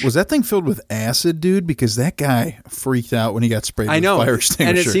escape hatch. Was that thing filled with acid, dude? Because that guy freaked out when he got sprayed with a fire extinguisher.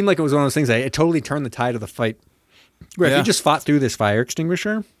 And it seemed like it was one of those things that it totally turned the tide of the fight. Where if he just fought through this fire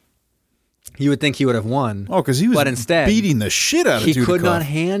extinguisher, you would think he would have won. Oh, because he was beating the shit out of Dudikoff. He could not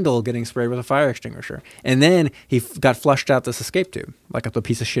handle getting sprayed with a fire extinguisher. And then he got flushed out this escape tube, like the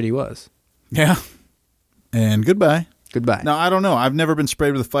piece of shit he was. Yeah. And goodbye. Goodbye. Now, I don't know. I've never been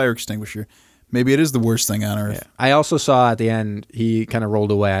sprayed with a fire extinguisher. Maybe it is the worst thing on earth. Yeah. I also saw at the end, he kind of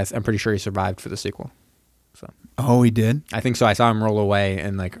rolled away. I'm pretty sure he survived for the sequel. So. Oh, he did? I think so. I saw him roll away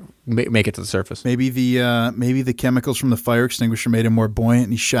and like make it to the surface. Maybe the chemicals from the fire extinguisher made him more buoyant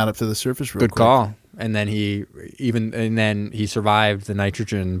and he shot up to the surface real quick. Good call. And then he survived the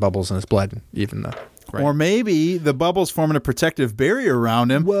nitrogen bubbles in his blood, even though. Right. Or maybe the bubbles forming a protective barrier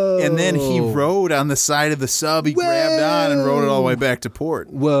around him, and then he rode on the side of the sub. He grabbed on and rode it all the way back to port.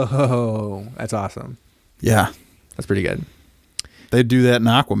 Whoa, that's awesome. Yeah. That's pretty good. They'd do that in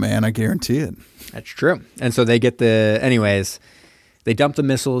Aquaman, I guarantee it. That's true. And so they get they dump the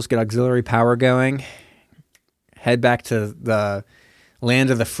missiles, get auxiliary power going, head back to the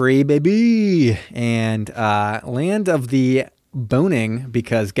land of the free, baby, and land of the boning,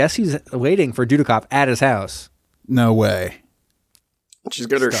 because guess who's waiting for Dudikoff at his house? No way. She's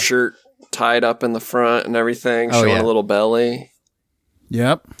got her shirt tied up in the front and everything, showing a little belly.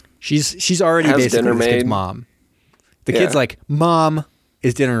 Yep. She's already basically this kid's mom. The kid's like, Mom,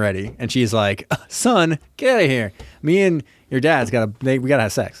 is dinner ready? And she's like, son, get out of here. Me and your dad's we gotta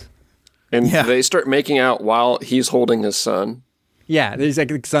have sex. And they start making out while he's holding his son. Yeah, there's like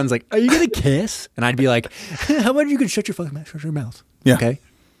the son's like, are you gonna kiss? And I'd be like, how about you can shut your fucking mouth? Shut your mouth. Yeah. Okay.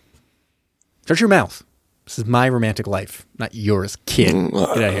 Shut your mouth. This is my romantic life, not yours, kid. Get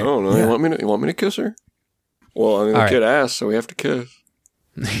out of here. I don't know. Yeah. You want me to kiss her? Well, I mean, the kid asked, so we have to kiss.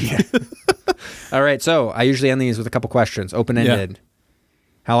 Yeah. All right. So I usually end these with a couple questions, open ended. Yeah.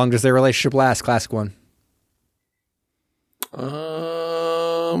 How long does their relationship last? Classic one.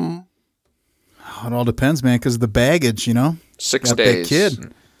 It all depends, man, because of the baggage, 6 days. That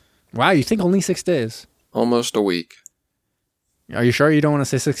kid. Wow, you think only 6 days? Almost a week. Are you sure you don't want to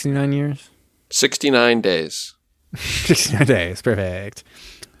say 69 years? 69 days. 69 days. Perfect.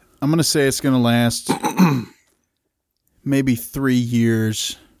 I'm going to say it's going to last maybe 3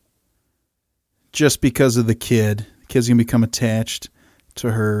 years just because of the kid. The kid's going to become attached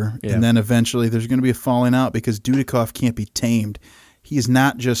to her. Yeah. And then eventually there's going to be a falling out because Dudikoff can't be tamed. He is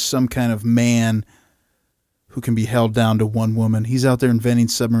not just some kind of man who can be held down to one woman. He's out there inventing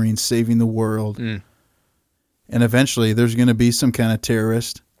submarines, saving the world. Mm. And eventually there's going to be some kind of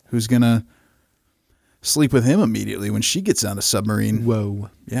terrorist who's going to sleep with him immediately when she gets on a submarine. Whoa.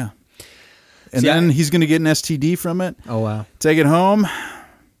 Yeah. And then he's going to get an STD from it. Oh, wow. Take it home.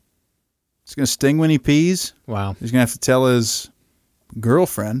 It's going to sting when he pees. Wow. He's going to have to tell his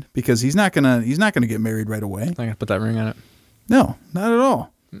girlfriend because he's not going to get married right away. Not going to put that ring on it. No, not at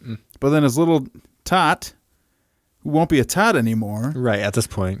all. Mm-mm. But then his little tot, who won't be a tot anymore. Right, at this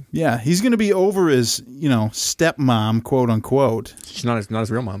point. Yeah, he's going to be over his, stepmom, quote unquote. She's not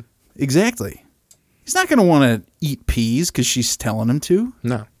his real mom. Exactly. He's not going to want to eat peas because she's telling him to.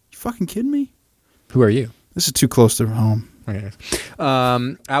 No. You fucking kidding me? Who are you? This is too close to home. Okay.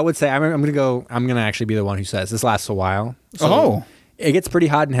 I would say I'm going to actually be the one who says this lasts a while. So it gets pretty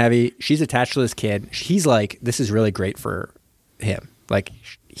hot and heavy. She's attached to this kid. He's like, this is really great for him. Like,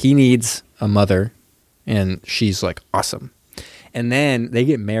 he needs a mother, and she's like awesome. And then they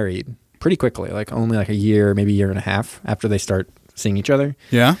get married pretty quickly, like only like a year, maybe a year and a half after they start seeing each other.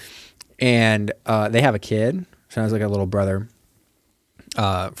 Yeah. And they have a kid. Sounds like a little brother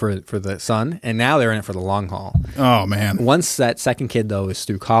for the son. And now they're in it for the long haul. Oh, man. Once that second kid, though, is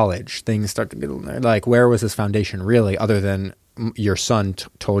through college, things start to get like, where was this foundation really, other than your son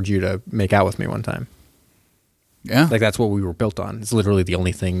told you to make out with me one time? Yeah. Like, that's what we were built on. It's literally the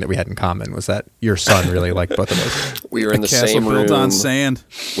only thing that we had in common was that your son really liked both of us. We were in the same room. Built on sand.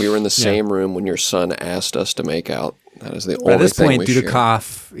 We were in the same room when your son asked us to make out. That is the only thing we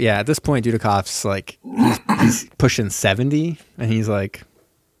share. At this point, Dudikoff's like, he's pushing 70, and he's like,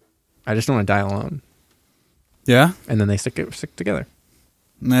 I just don't want to die alone. Yeah. And then they stick together.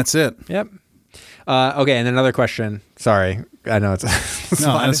 And that's it. Yep. Okay, and another question. Sorry, I know it's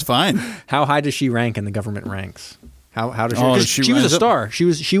no, that's fine. How high does she rank in the government ranks? How does she? She was a star. She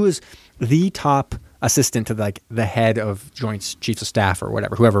was the top assistant to like the head of Joint Chiefs of Staff or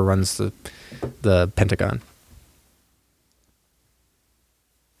whatever, whoever runs the Pentagon.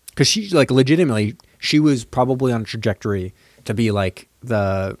 Because she legitimately, she was probably on a trajectory to be like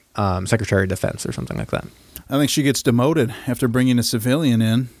the Secretary of Defense or something like that. I think she gets demoted after bringing a civilian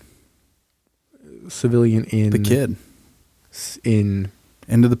in. Civilian in the kid into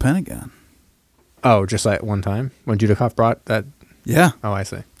the Pentagon. Oh, just like one time when Dudikoff brought that. Yeah. Oh, I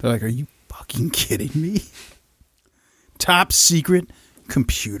see. They're like, "Are you fucking kidding me? Top secret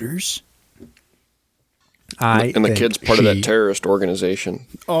computers." And the kid's part of that terrorist organization.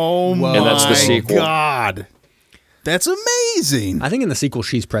 Oh my! And that's the sequel. God, that's amazing. I think in the sequel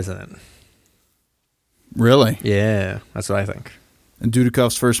she's president. Really? Yeah, that's what I think. And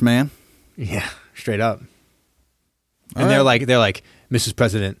Dudikoff's first man. Yeah, straight up. And they're like, Mrs.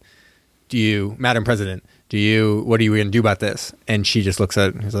 President, Madam President, what are you going to do about this? And she just looks at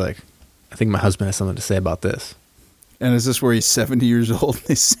it and he's like, I think my husband has something to say about this. And is this where he's 70 years old and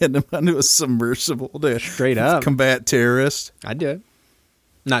they send him onto a submersible to straight up combat terrorists? I'd do it.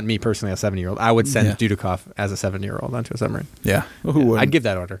 Not me personally, a 70-year-old. I would send Dudikoff as a 70-year-old onto a submarine. Yeah. Well, who wouldn't? I'd give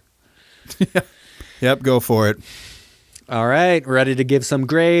that order. Yeah. Yep, go for it. All right, ready to give some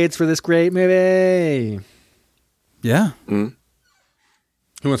grades for this great movie. Yeah. Mm.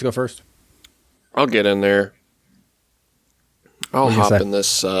 Who wants to go first? I'll get in there. I'll hop in this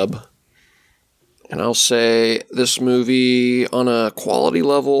sub. And I'll say this movie, on a quality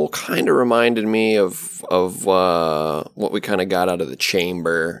level, kind of reminded me of what we kind of got out of The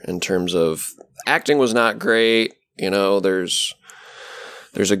Chamber in terms of acting was not great.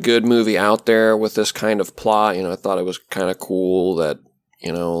 There's a good movie out there with this kind of plot. I thought it was kind of cool that,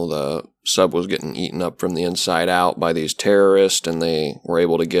 the sub was getting eaten up from the inside out by these terrorists, and they were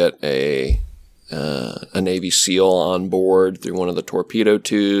able to get a Navy SEAL on board through one of the torpedo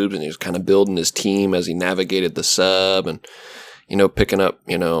tubes, and he was kind of building his team as he navigated the sub and, picking up,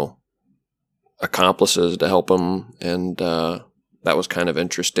 accomplices to help him. And that was kind of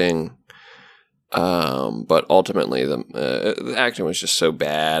interesting. But ultimately the acting was just so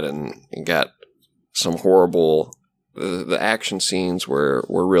bad, and it got some horrible, the action scenes were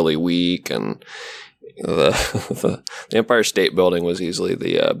really weak, and the Empire State Building was easily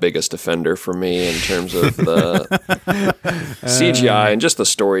the biggest offender for me in terms of the CGI and just the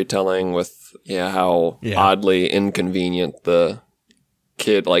storytelling with how oddly inconvenient the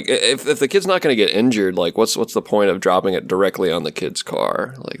kid, like if the kid's not going to get injured, like what's the point of dropping it directly on the kid's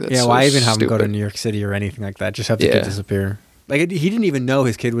car? Like that's why so even have stupid. him go to New York City or anything like that? Just have the kid disappear. Like he didn't even know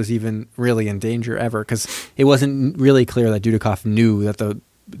his kid was even really in danger ever, because it wasn't really clear that Dudikoff knew that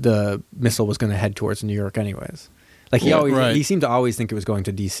the missile was going to head towards New York anyways. Like he seemed to always think it was going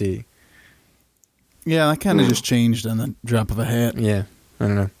to DC. Yeah, that kind of just changed on the drop of a hat. Yeah, I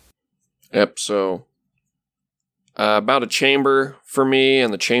don't know. Yep. So about a chamber for me,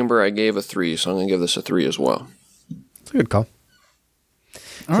 and the chamber I gave a 3, so I'm going to give this a 3 as well. It's a good call.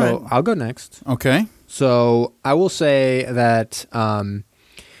 All right, I'll go next. Okay. So I will say that I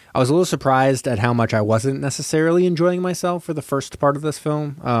was a little surprised at how much I wasn't necessarily enjoying myself for the first part of this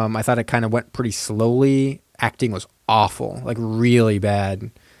film. I thought it kind of went pretty slowly. Acting was awful, like really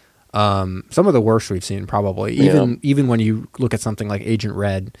bad. Some of the worst we've seen, probably. Even when you look at something like Agent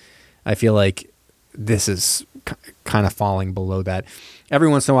Red, I feel like this is kind of falling below that. Every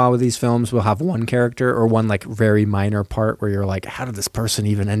once in a while with these films, we'll have one character or one like very minor part where you're like, how did this person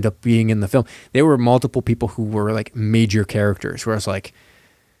even end up being in the film? There were multiple people who were like major characters where I was like,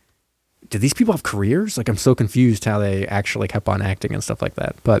 did these people have careers? Like, I'm so confused how they actually kept on acting and stuff like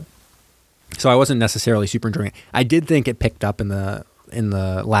that. But so I wasn't necessarily super enjoying it. I did think it picked up in the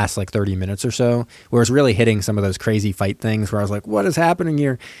last like 30 minutes or so, where it was really hitting some of those crazy fight things where I was like, what is happening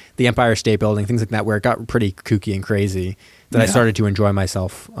here? The Empire State Building, things like that, where it got pretty kooky and crazy, that I started to enjoy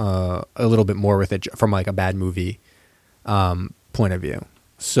myself a little bit more with it from like a bad movie point of view.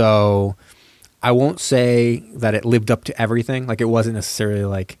 So I won't say that it lived up to everything. Like, it wasn't necessarily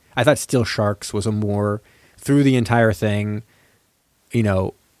like, I thought Still Sharks was a more, through the entire thing, you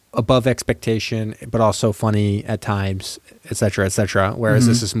know, above expectation, but also funny at times, et cetera, whereas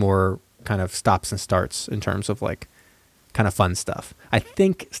this is more kind of stops and starts in terms of like kind of fun stuff. I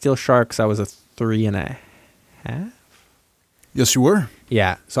think Still Sharks, I was a 3.5. Yes, you were.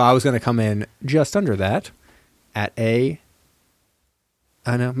 Yeah, so I was going to come in just under that at I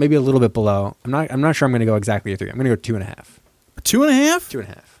don't know, maybe a little bit below. I'm not sure I'm going to go exactly a 3. I'm going to go 2.5. 2.5?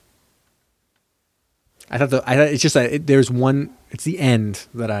 2.5. I thought it's just that there's one. It's the end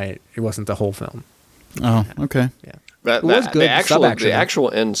that it wasn't the whole film. Oh, okay. Yeah, That was good. The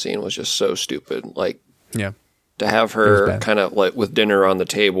actual end scene was just so stupid. Like, yeah, to have her kind of like with dinner on the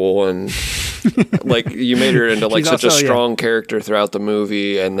table and like you made her into like such a strong character throughout the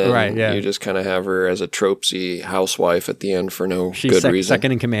movie, and then you just kind of have her as a tropesy housewife at the end for no good reason. She's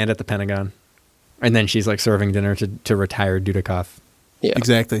second in command at the Pentagon, and then she's like serving dinner to retired Dudikoff. Yeah,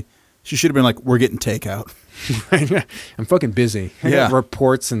 exactly. She should have been like, we're getting takeout. I'm fucking busy. I got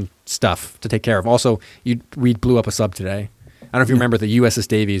reports and stuff to take care of. Also, we blew up a sub today. I don't know if you remember the USS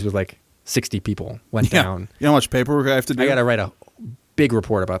Davies with like 60 people went down. You know how much paperwork I have to do? I got to write a big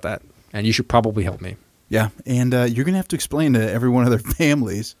report about that, and you should probably help me. Yeah, and you're going to have to explain to every one of their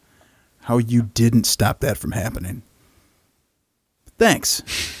families how you didn't stop that from happening. Thanks,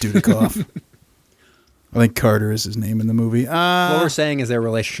 Dudikoff. I think Carter is his name in the movie. What we're saying is their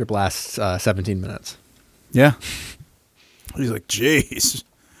relationship lasts 17 minutes. Yeah. He's like, jeez,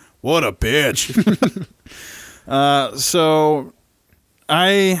 what a bitch. So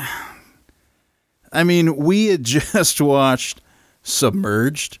I mean, we had just watched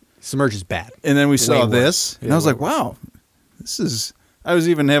Submerged. Submerged is bad. And then we saw this. And I was like, wow, this is... I was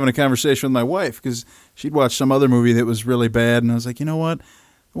even having a conversation with my wife because she'd watched some other movie that was really bad. And I was like, you know what?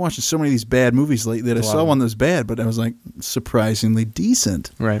 I'm watching so many of these bad movies lately that I saw one that was bad, but I was like, surprisingly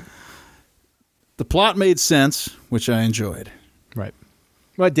decent. Right. The plot made sense, which I enjoyed. Right.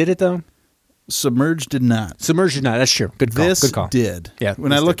 What did it, though? Submerged did not. Submerged did not. That's true. Good call. This Good call. did. Yeah.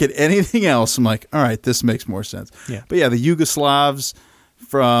 When I look at anything else, I'm like, all right, this makes more sense. Yeah. But yeah, the Yugoslavs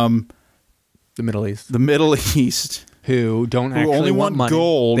from the Middle East. Who only want money.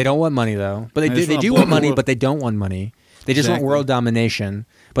 Gold. They don't want money, though. But they do want money, but they don't want money. They just want world domination,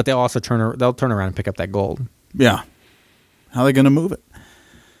 but they'll also turn around and pick up that gold. Yeah. How are they going to move it?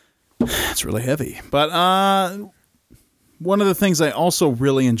 It's really heavy. But one of the things I also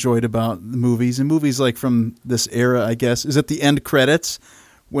really enjoyed about the movies, and movies like from this era, I guess, is at the end credits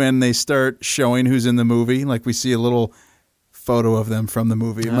when they start showing who's in the movie. Like we see a little photo of them from the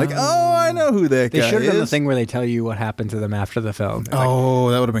movie. I'm like, oh, I know who that guy is. They should have done the thing where they tell you what happened to them after the film. Oh,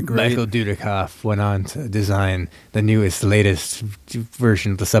 that would have been great. Michael Dudikoff went on to design the latest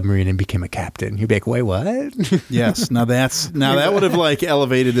version of the submarine and became a captain. You'd be like, wait, what? Yes. That would have like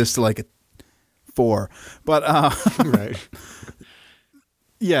elevated this to like a 4. But right.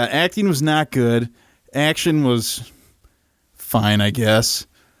 Yeah, acting was not good. Action was fine, I guess.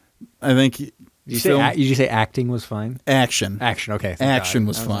 I think. Did you say acting was fine? Action. Okay. Action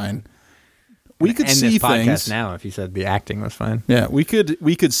was fine. we could end see this podcast things now if you said the acting was fine. Yeah, we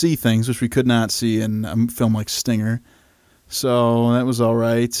could see things which we could not see in a film like Stinger. So that was all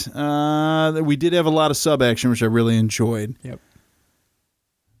right. We did have a lot of sub action, which I really enjoyed. Yep.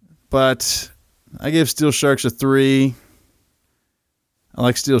 But I gave Steel Sharks a 3. I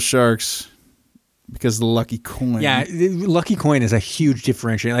like Steel Sharks because of the lucky coin. Yeah, the lucky coin is a huge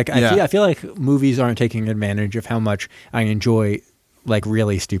differentiator. Like I feel like movies aren't taking advantage of how much I enjoy like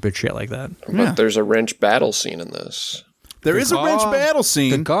really stupid shit like that. But there's a wrench battle scene in this. There is a wrench battle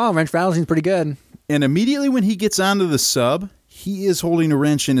scene. Good call. Wrench battle scene's pretty good. And immediately when he gets onto the sub, he is holding a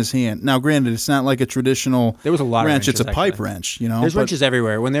wrench in his hand. Now, granted, it's not like a traditional there was a lot wrench. Of wrenches, it's a pipe wrench, you know. There's wrenches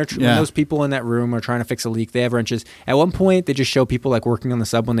everywhere. When when those people in that room are trying to fix a leak, they have wrenches. At one point, they just show people like working on the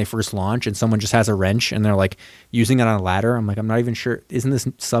sub when they first launch, and someone just has a wrench and they're like using it on a ladder. I'm like, I'm not even sure. Isn't this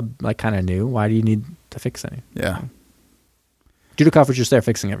sub like kind of new? Why do you need to fix any? Yeah. Dudikoff was just there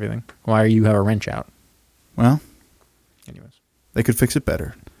fixing everything. Why do you have a wrench out? Well, anyways, they could fix it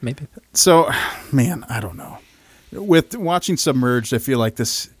better. Maybe. So, man, I don't know. With watching Submerged, I feel like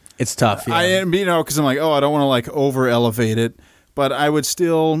this. It's tough. Yeah. Because I'm like, I don't want to like over elevate it, but I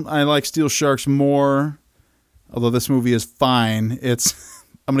like Steel Sharks more. Although this movie is fine,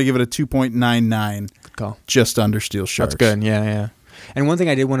 I'm gonna give it a 2.99. Good call. Just under Steel Sharks. That's good. Yeah. And one thing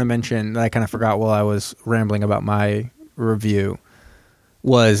I did want to mention that I kind of forgot while I was rambling about my review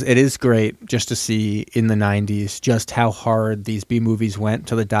was it is great just to see in the 90s just how hard these B movies went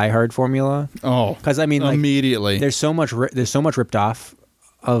to the Die Hard formula. Oh, because I mean, like, immediately there's so much ripped off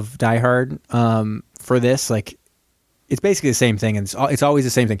of Die Hard for this. Like, it's basically the same thing, and it's always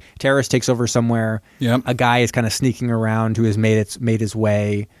the same thing. Terrorist takes over somewhere. Yep. A guy is kind of sneaking around who has made his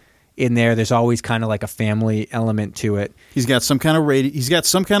way in there. There's always kind of like a family element to it. He's got some kind of He's got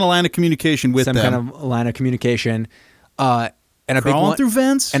some kind of line of communication with them. Some kind of line of communication. And a big one through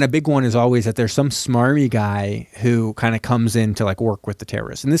vents. And a big one is always that there's some smarmy guy who kind of comes in to like work with the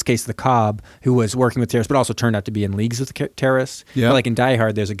terrorists. In this case, the Cobb, who was working with terrorists, but also turned out to be in leagues with the terrorists. Yeah. But like in Die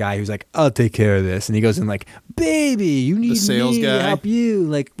Hard, there's a guy who's like, "I'll take care of this," and he goes in like, "Baby, you need sales me guy to help you,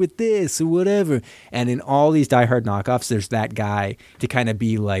 like with this or whatever." And in all these Die Hard knockoffs, there's that guy to kind of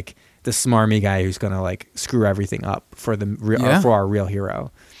be like the smarmy guy who's gonna like screw everything up for for our real hero.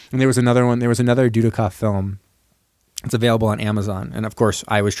 And there was another one. There was another Dudikoff film. It's available on Amazon. And, of course,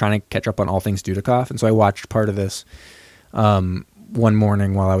 I was trying to catch up on all things Dudikoff. And so I watched part of this one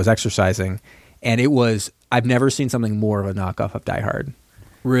morning while I was exercising. And I've never seen something more of a knockoff of Die Hard.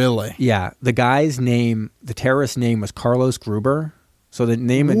 Really? Yeah. The terrorist's name was Carlos Gruber. So the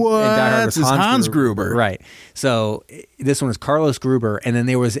name in Die Hard was Hans Gruber. Right. So this one was Carlos Gruber, and then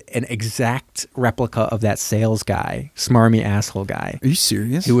there was an exact replica of that sales guy, smarmy asshole guy. Are you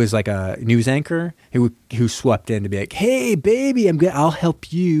serious? Who was like a news anchor who swept in to be like, "Hey, baby, I'll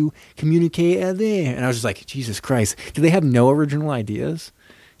help you communicate out there." And I was just like, Jesus Christ. Do they have no original ideas?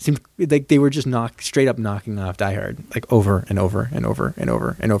 Seemed like they were just straight up knocking off Die Hard like over and over and over and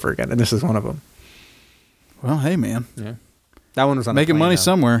over and over again. And this is one of them. Well, hey, man. Yeah. That one was on making money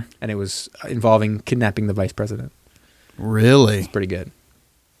somewhere, and it was involving kidnapping the vice president. Really, it's pretty good.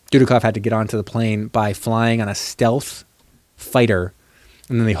 Dudikoff had to get onto the plane by flying on a stealth fighter,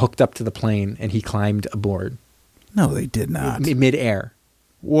 and then they hooked up to the plane, and he climbed aboard. No, they did not. Mid-air.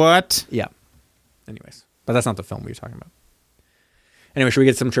 What? Yeah. Anyways, but that's not the film we were talking about. Anyway, should we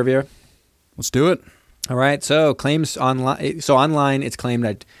get some trivia? Let's do it. All right. So claims online. So online, it's claimed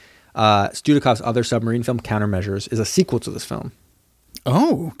that Dudikoff's other submarine film, Countermeasures, is a sequel to this film.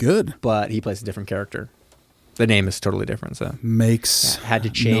 Oh, good. But he plays a different character. The name is totally different, so makes had to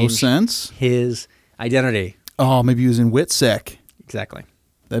change no sense. His identity. Oh, maybe he was in WITSEC. Exactly.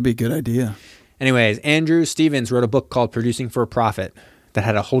 That'd be a good idea. Anyways, Andrew Stevens wrote a book called Producing for a Profit that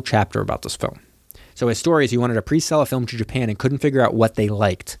had a whole chapter about this film. So his story is he wanted to pre-sell a film to Japan and couldn't figure out what they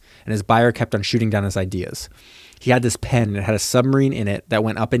liked, and his buyer kept on shooting down his ideas. He had this pen, and it had a submarine in it that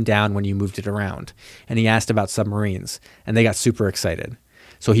went up and down when you moved it around. And he asked about submarines, and they got super excited.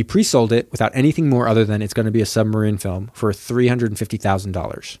 So he pre-sold it without anything more other than it's going to be a submarine film for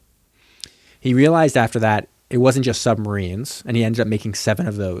 $350,000. He realized after that it wasn't just submarines, and he ended up making 7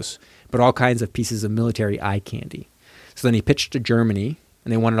 of those, but all kinds of pieces of military eye candy. So then he pitched to Germany,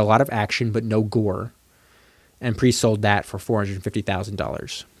 and they wanted a lot of action but no gore, and pre-sold that for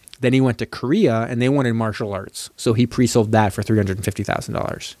 $450,000. Then he went to Korea, and they wanted martial arts, so he pre-sold that for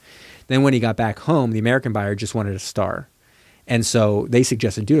 $350,000. Then when he got back home, the American buyer just wanted a star, and so they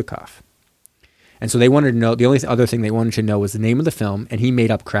suggested Dudikoff. And so they wanted to know, the only other thing they wanted to know was the name of the film, and he made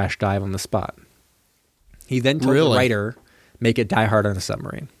up Crash Dive on the spot. He then told the writer, make it Die Hard on a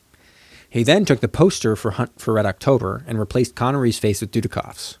submarine. He then took the poster for Hunt for Red October and replaced Connery's face with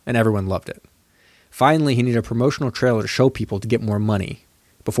Dudikoff's, and everyone loved it. Finally, he needed a promotional trailer to show people to get more money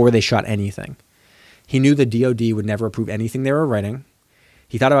before they shot anything. He knew the DOD would never approve anything they were writing.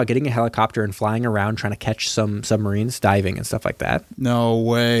 He thought about getting a helicopter and flying around trying to catch some submarines diving and stuff like that. No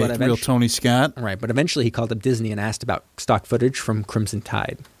way. Real Tony Scott. Right, but eventually he called up Disney and asked about stock footage from Crimson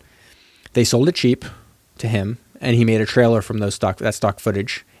Tide. They sold it cheap to him, and he made a trailer from that stock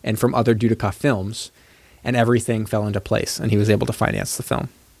footage and from other Dudikoff films, and everything fell into place, and he was able to finance the film.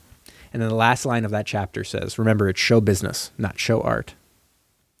 And then the last line of that chapter says, "Remember, it's show business, not show art."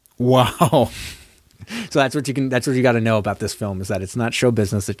 Wow. So that's what you got to know about this film, is that it's not show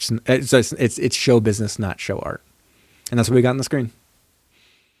business. It's show business, not show art. And that's what we got on the screen.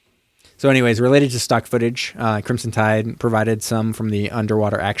 So anyways, related to stock footage, Crimson Tide provided some from the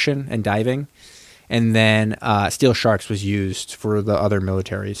underwater action and diving. And then Steel Sharks was used for the other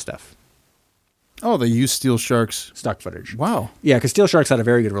military stuff. Oh, they used Steel Sharks. Stock footage. Wow. Yeah, because Steel Sharks had a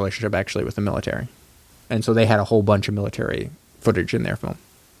very good relationship, actually, with the military. And so they had a whole bunch of military footage in their film.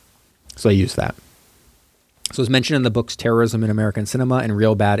 So they used that. So it's mentioned in the books Terrorism in American Cinema and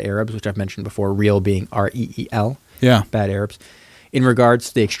Real Bad Arabs, which I've mentioned before, real being REEL. Yeah. Bad Arabs. In regards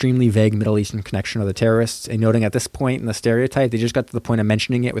to the extremely vague Middle Eastern connection of the terrorists, and noting at this point in the stereotype, they just got to the point of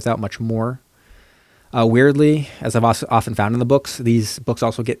mentioning it without much more. Weirdly, as I've also often found in the books, these books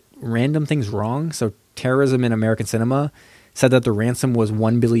also get random things wrong. So Terrorism in American Cinema said that the ransom was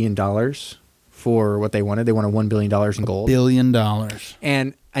 $1 billion for what they wanted. They wanted $1 billion in gold. $1 billion.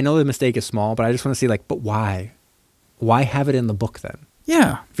 And I know the mistake is small, but I just want to see, but why? Why have it in the book then?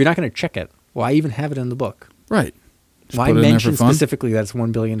 Yeah. If you're not going to check it, why even have it in the book? Right. Why mention specifically that it's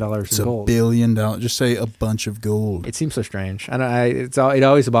 $1 billion in gold? It's $1 billion. Just say a bunch of gold. It seems so strange. It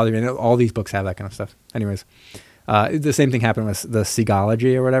always bothers me. All these books have that kind of stuff. Anyways, the same thing happened with the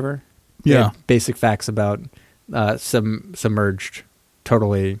Seagology or whatever. Yeah. Basic facts about Submerged.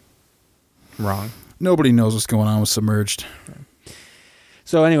 Totally wrong. Nobody knows what's going on with Submerged. Yeah.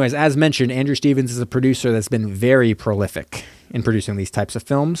 So anyways, as mentioned, Andrew Stevens is a producer that's been very prolific in producing these types of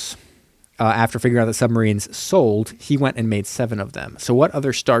films. After figuring out that Submarines sold, he went and made 7 of them. So what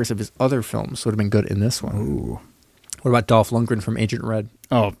other stars of his other films would have been good in this one? Ooh. What about Dolph Lundgren from Agent Red?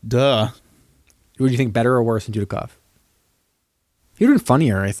 Oh, duh. Who do you think, better or worse than Dudikoff? He would have been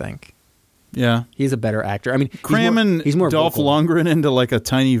funnier, I think. Yeah. He's a better actor. I mean, cramming he's more Dolph vocal. Lundgren into a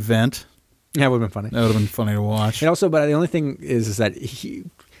tiny vent. Yeah, it would have been funny. That would have been funny to watch. And also, but the only thing is that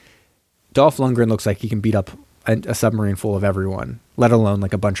Dolph Lundgren looks like he can beat up a submarine full of everyone, let alone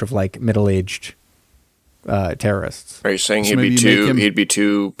a bunch of middle-aged terrorists. Are you saying he'd be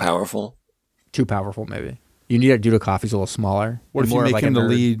too powerful? Too powerful, maybe. You need a Dudikoff. He's a little smaller. What if you make him the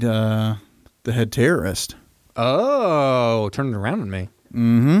lead, the head terrorist? Oh, turn it around on me.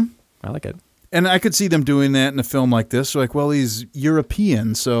 Mm-hmm. I like it. And I could see them doing that in a film like this. Well, he's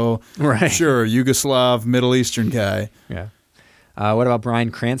European, so sure, Yugoslav, Middle Eastern guy. Yeah. What about Bryan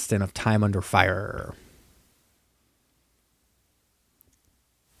Cranston of Time Under Fire?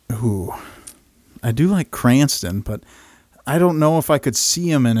 Ooh, I do like Cranston, but I don't know if I could see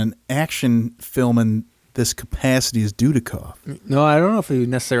him in an action film in this capacity as Dudikoff. No, I don't know if he would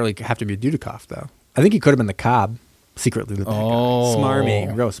necessarily have to be Dudikoff, though. I think he could have been the Cobb, secretly the bad guy.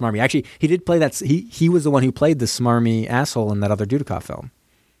 Smarmy, real smarmy. Actually, he did play that. He was the one who played the smarmy asshole in that other Dudikoff film.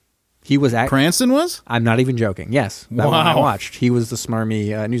 He was Cranston was? I'm not even joking. Yes, that one I watched. He was the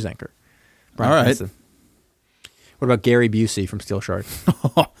smarmy news anchor. Bryan Cranston. What about Gary Busey from Steel Sharks?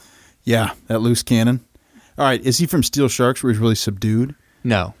 Yeah, that loose cannon. All right, is he from Steel Sharks where he's really subdued?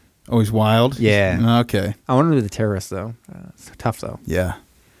 No. Oh, he's wild? Yeah. Okay. I want him to be the terrorist, though. It's tough, though. Yeah.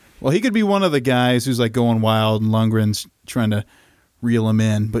 Well, he could be one of the guys who's going wild and Lundgren's trying to reel him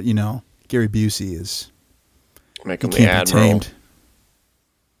in. But, Gary Busey is... Make him the admiral. Tamed.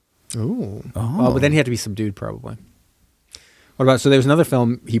 Ooh. Oh. Well, but then he had to be subdued, probably. What about... So there was another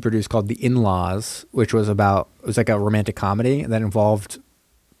film he produced called The In-Laws, which was about... It was like a romantic comedy that involved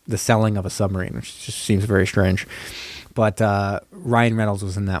the selling of a submarine, which just seems very strange. But Ryan Reynolds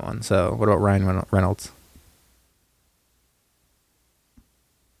was in that one. So what about Ryan Reynolds?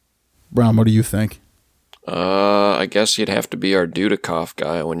 Brom, what do you think? I guess you'd have to be our Dudikoff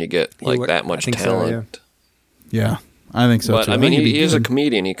guy when you get that much talent. So, yeah, I think so but, too. I mean, he is a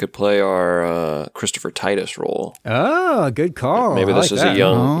comedian. He could play our Christopher Titus role. Oh, good call. Maybe this is a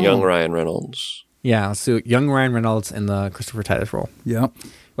young Ryan Reynolds. Yeah, so young Ryan Reynolds in the Christopher Titus role. Yeah.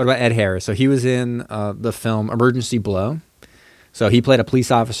 What about Ed Harris? So he was in the film Emergency Blow. So he played a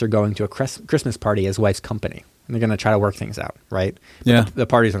police officer going to a Christmas party at his wife's company. And they're going to try to work things out, right? But the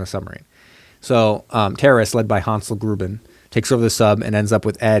party's on a submarine. So terrorists, led by Hansel Gruben, takes over the sub and ends up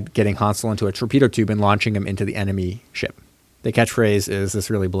with Ed getting Hansel into a torpedo tube and launching him into the enemy ship. The catchphrase is, "This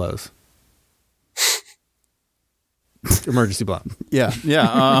really blows." emergency blow. Yeah.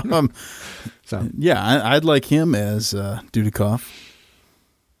 So Yeah, I'd like him as Dudikoff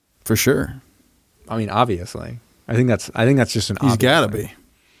for sure. I mean, obviously, I think that's just an. He's got to obvious be.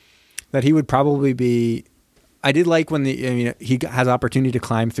 that he would probably be. I did like when he has opportunity to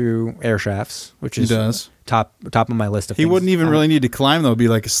climb through air shafts, which is He does. top of my list of He things. wouldn't even really need to climb though. It'd be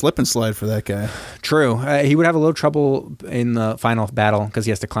like a slip and slide for that guy. True. He would have a little trouble in the final battle because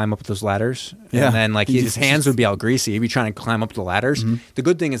he has to climb up those ladders. Yeah. And then his hands would be all greasy. He'd be trying to climb up the ladders. Mm-hmm. The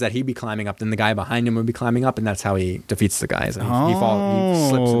good thing is that he'd be climbing up, then the guy behind him would be climbing up, and that's how he defeats the guys. And he slips and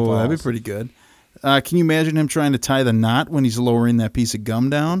falls. That'd be pretty good. Can you imagine him trying to tie the knot when he's lowering that piece of gum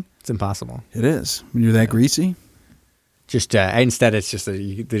down? It's impossible. It is. When you're that greasy. Just instead, it's just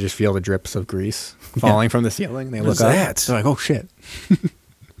they just feel the drips of grease falling from the ceiling. They What look is up. that? They're like, "Oh shit,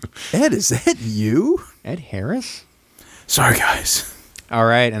 Ed, is that you? Ed Harris." Sorry, guys. All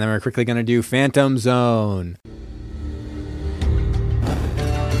right, and then we're quickly going to do Phantom Zone.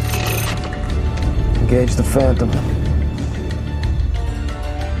 Engage the Phantom.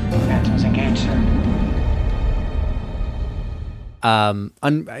 Phantoms engaged, sir. I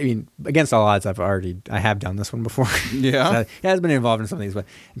mean, against all odds, I have done this one before. Yeah. He has been involved in some of these, but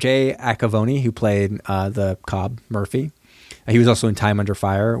Jay Acavoni, who played the Cobb Murphy, he was also in Time Under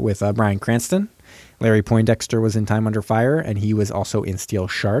Fire with Bryan Cranston. Larry Poindexter was in Time Under Fire, and he was also in Steel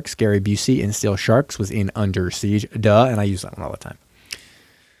Sharks. Gary Busey in Steel Sharks was in Under Siege. Duh, and I use that one all the time.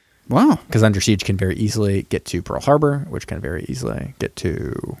 Wow. Because Under Siege can very easily get to Pearl Harbor, which can very easily get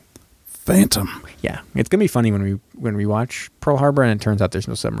to... Phantom. Yeah, it's gonna be funny when we watch Pearl Harbor and it turns out there's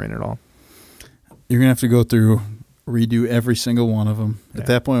no submarine at all. You're going to have to go through, redo every single one of them. At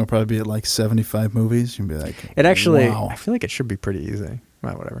that point, we'll probably be at like 75 movies. You'll be like, It actually, wow. I feel like it should be pretty easy.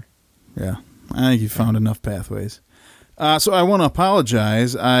 Well, whatever. Yeah. I think you found enough pathways. So I want to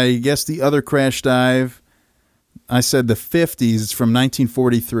apologize. I guess the other crash dive, I said the 50s. It's from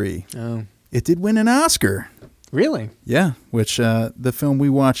 1943. Oh, It did win an Oscar. really? Yeah, which the film we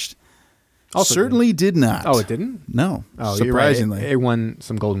watched Also certainly did not. Oh, it didn't? No. Oh, surprisingly. you're right. It won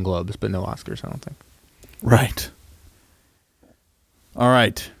some Golden Globes, but no Oscars, I don't think. Right. All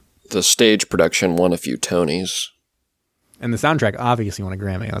right. The stage production won a few Tonys. And the soundtrack obviously won a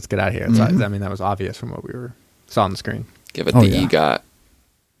Grammy. Let's get out of here. I mean, that was obvious from what we saw on the screen. Give it Oh, the yeah. EGOT.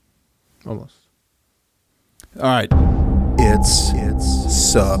 Almost. All right. It's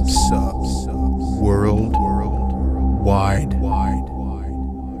subs worldwide.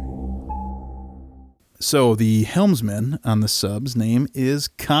 So the helmsman on the sub's name is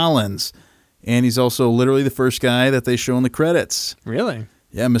Collins, and he's also literally the first guy that they show in the credits. Really?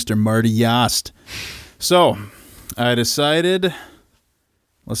 Yeah, Mr. Marty Yost. So I decided,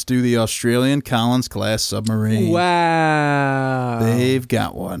 let's do the Australian Collins class submarine. Wow. They've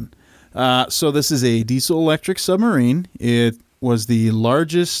got one. So this is a diesel-electric submarine. It was the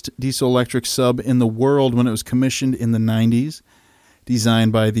largest diesel-electric sub in the world when it was commissioned in the 90s.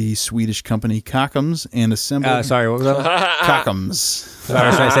 Designed by the Swedish company Kockums and assembled... Sorry, what was that? Kockums.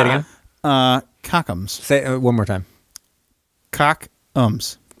 Sorry, should I say it again? Kockums. Say it one more time.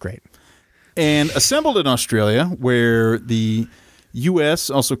 Kockums. Great. And assembled in Australia, where the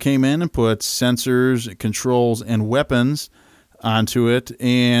U.S. also came in and put sensors, controls, and weapons onto it.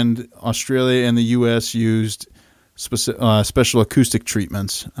 And Australia and the U.S. used special acoustic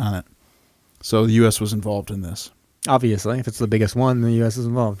treatments on it. So the U.S. was involved in this. Obviously, if it's the biggest one, the U.S. is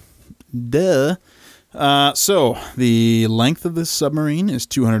involved. Duh. So the length of this submarine is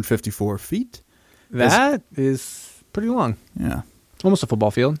 254 feet. That is pretty long. Yeah, Almost a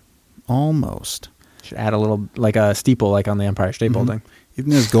football field. almost. Should add a little, like a steeple, like on the Empire State Building.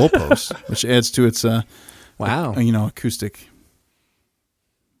 Even has goalposts, which adds to its Wow. acoustic.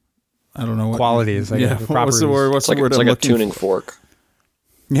 I don't know what Qualities, like yeah, the what's the properties. word? What's It's like, the word? it's I'm like a looking tuning for? fork.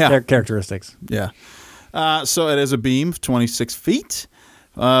 Yeah, Characteristics. yeah. So it has a beam of 26 feet.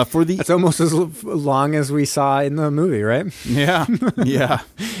 For the That's almost as long as we saw in the movie, right? yeah, yeah.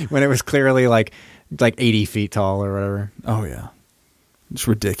 When it was clearly like 80 feet tall or whatever. Oh yeah, it's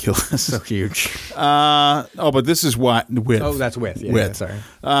ridiculous. So huge. But this is width. Oh, that's width. Yeah, Width. yeah,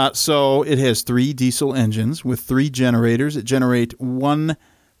 sorry. So it has 3 diesel engines with 3 generators that generate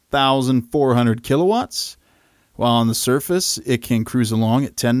 1,400 kilowatts. While on the surface, it can cruise along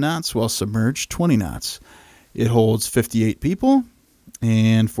at 10 knots, while submerged 20 knots. It holds 58 people,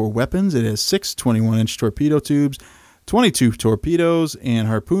 and for weapons, it has 6 21-inch torpedo tubes, 22 torpedoes, and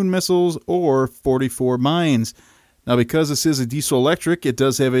harpoon missiles, or 44 mines. Now, because this is a diesel-electric, it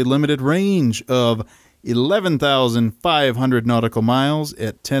does have a limited range of 11,500 nautical miles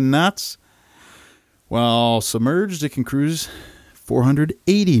at 10 knots. While submerged, it can cruise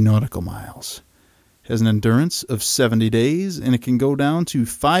 480 nautical miles. has an endurance of 70 days, and it can go down to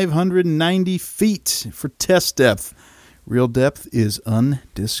 590 feet for test depth. Real depth is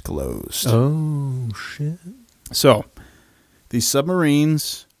undisclosed. Oh, shit. So, these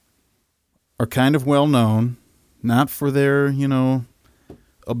submarines are kind of well known, not for their,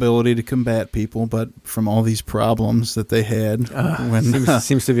 ability to combat people, but from all these problems that they had.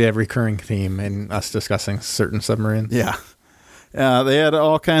 Seems to be a recurring theme in us discussing certain submarines. Yeah. They had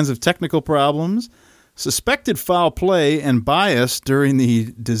all kinds of technical problems, suspected foul play, and bias during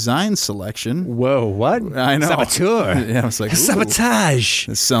the design selection. Whoa, what? I know. Saboteur. Yeah, I was like, sabotage.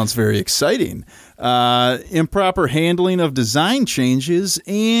 This sounds very exciting. Improper handling of design changes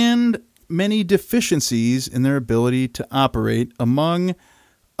and many deficiencies in their ability to operate, among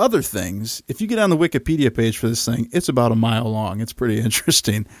other things. If you get on the Wikipedia page for this thing, it's about a mile long. It's pretty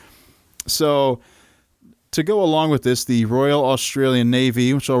interesting. So, to go along with this, the Royal Australian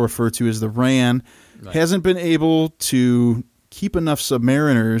Navy, which I'll refer to as the RAN, hasn't been able to keep enough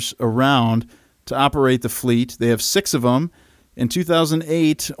submariners around to operate the fleet. They have 6 of them. In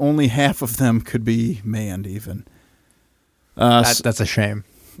 2008, only half of them could be manned even. That's a shame.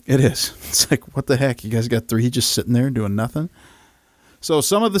 It is. It's like, what the heck? You guys got 3 just sitting there doing nothing? So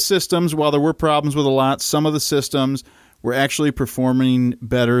some of the systems, while there were problems with a lot, some of the systems were actually performing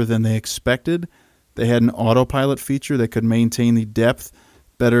better than they expected. They had an autopilot feature that could maintain the depth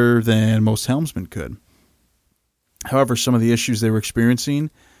better than most helmsmen could. However, some of the issues they were experiencing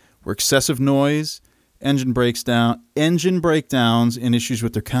were excessive noise, engine breakdowns, and issues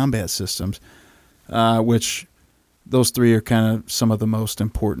with their combat systems, which those 3 are kind of some of the most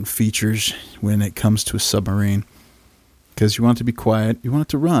important features when it comes to a submarine. Because you want it to be quiet, you want it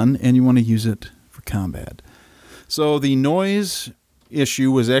to run, and you want to use it for combat. So the noise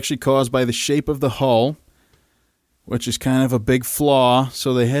issue was actually caused by the shape of the hull, which is kind of a big flaw.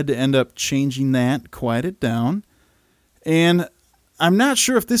 So they had to end up changing that, quiet it down. And I'm not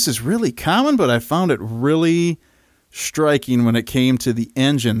sure if this is really common, but I found it really striking when it came to the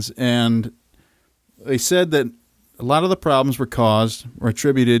engines. And they said that a lot of the problems were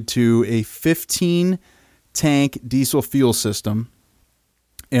attributed to a 15-tank diesel fuel system.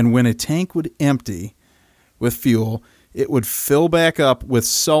 And when a tank would empty with fuel, it would fill back up with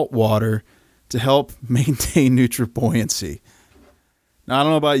salt water to help maintain neutral buoyancy. Now, I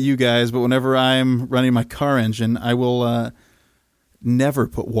don't know about you guys, but whenever I'm running my car engine, I will never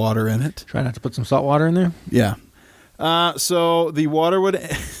put water in it. Try not to put some salt water in there? Yeah. So the water would...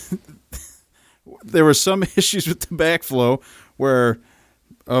 There were some issues with the backflow where,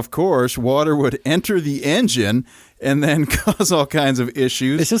 of course, water would enter the engine and then cause all kinds of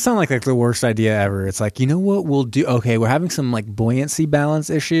issues. This just sounds like the worst idea ever. It's like, you know what we'll do? Okay, we're having some buoyancy balance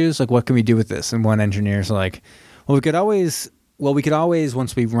issues. Like, what can we do with this? And one engineer's like, we could always,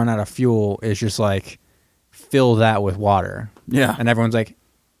 once we run out of fuel, is just fill that with water. Yeah. And everyone's like,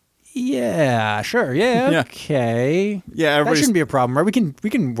 yeah, sure. Yeah, okay. Yeah, that shouldn't be a problem, right? We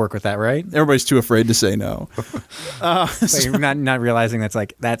can work with that, right? Everybody's too afraid to say no. So you're not realizing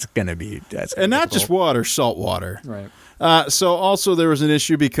that's gonna be and not just water, salt water. Right. So also there was an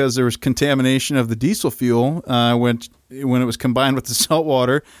issue because there was contamination of the diesel fuel when it was combined with the salt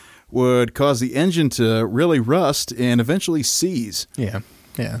water, would cause the engine to really rust and eventually seize. Yeah,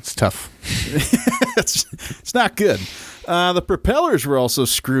 it's tough. It's not good. The propellers were also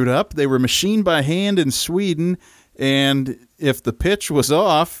screwed up. They were machined by hand in Sweden, and if the pitch was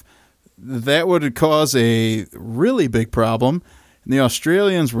off, that would cause a really big problem. And the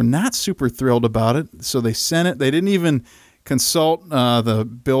Australians were not super thrilled about it, so they sent it. They didn't even consult the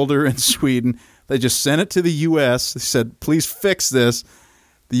builder in Sweden. They just sent it to the U.S. They said, please fix this.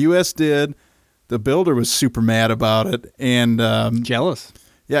 The U.S. did. The builder was super mad about it. And jealous.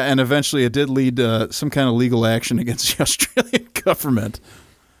 Yeah, and eventually it did lead to some kind of legal action against the Australian government.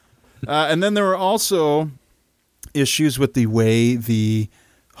 And then there were also issues with the way the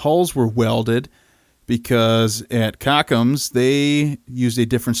hulls were welded, because at Kockums, they used a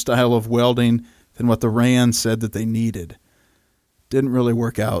different style of welding than what the RAN said that they needed. Didn't really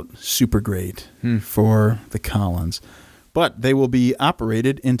work out super great for the Collins. But they will be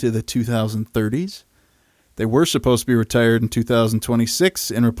operated into the 2030s. They were supposed to be retired in 2026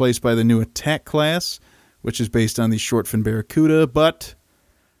 and replaced by the new Attack class, which is based on the short fin Barracuda, but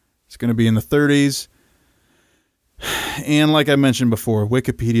it's going to be in the 30s. And like I mentioned before,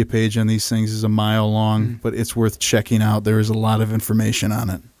 Wikipedia page on these things is a mile long, but it's worth checking out. There is a lot of information on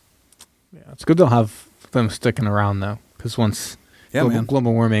it. Yeah, it's good to have them sticking around, though, because once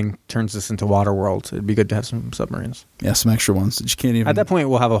global warming turns this into water world, it'd be good to have some submarines. Yeah, some extra ones that you can't even... At that point,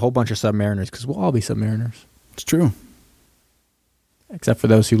 we'll have a whole bunch of submariners, because we'll all be submariners. It's true. Except for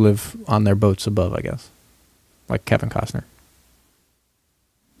those who live on their boats above, I guess. Like Kevin Costner.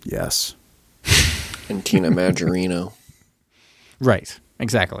 Yes. And Tina Majorino. Right.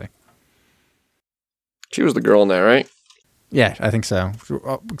 Exactly. She was the girl in that, right? Yeah, I think so.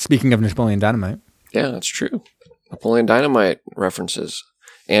 Speaking of Napoleon Dynamite. Yeah, that's true. Napoleon Dynamite references.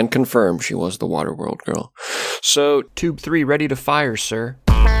 And confirmed she was the Waterworld girl. So, Tube 3 ready to fire, sir.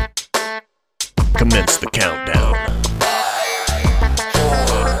 Commence the countdown.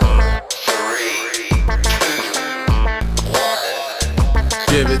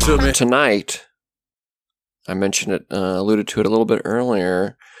 Give it to me. Tonight, I mentioned it, alluded to it a little bit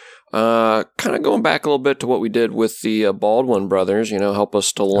earlier. Kind of going back a little bit to what we did with the Baldwin brothers, help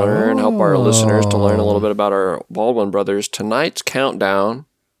us to learn, help our listeners to learn a little bit about our Baldwin brothers. Tonight's countdown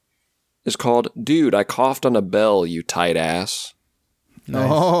is called Dude, I Coughed on a Bell, You Tight Ass. Nice.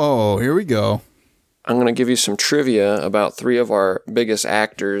 Oh, here we go. I'm going to give you some trivia about 3 of our biggest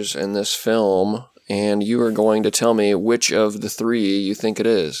actors in this film, and you are going to tell me which of the 3 you think it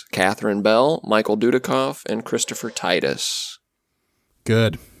is. Catherine Bell, Michael Dudikoff, and Christopher Titus.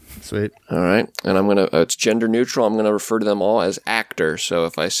 Good. Sweet. All right. And it's gender neutral. I'm going to refer to them all as actor. So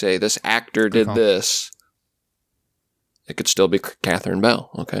if I say this actor did this, it could still be Catherine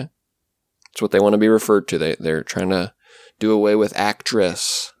Bell. Okay. That's what they want to be referred to. They're trying to do away with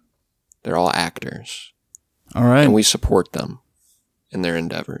actress. They're all actors. All right. And we support them in their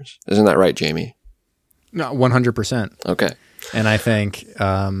endeavors. Isn't that right, Jamie? No, 100%. Okay. And I think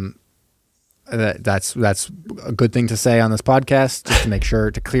that's a good thing to say on this podcast, just to make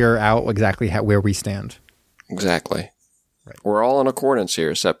sure to clear out exactly where we stand. Exactly. Right. We're all in accordance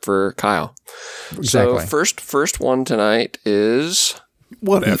here, except for Kyle. Exactly. So first one tonight is...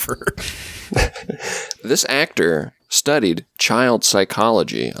 Whatever. This actor studied child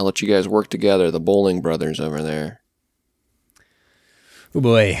psychology. I'll let you guys work together, the Bowling brothers over there. Oh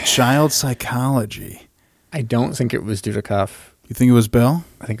boy. Child psychology. I don't think it was Dudikoff. You think it was Bell?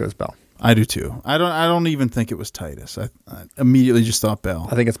 I think it was Bell. I do too. I don't even think it was Titus. I immediately just thought Bell.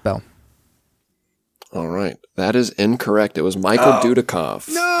 I think it's Bell. All right. That is incorrect. It was Michael Dudikoff.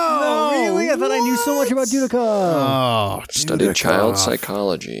 No, really? I thought I knew so much about Dudikoff. Oh, Studied child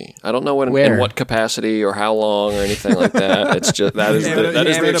psychology. I don't know in what capacity or how long or anything like that. It's just that is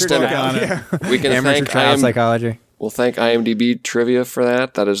the extent of it. We can Amateur thank child psychology. We'll thank IMDb Trivia for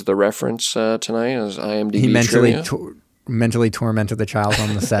that. That is the reference tonight. Is IMDb He mentally Trivia. Mentally tormented the child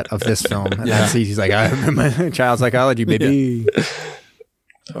on the set of this film. And that's he's like, I remember child psychology, baby. Yeah.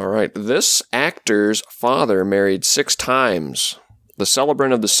 All right. This actor's father married 6 times. The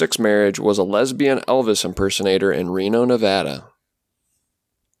celebrant of the 6th marriage was a lesbian Elvis impersonator in Reno, Nevada.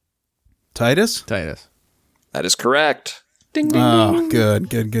 Titus? That is correct. Ding, ding,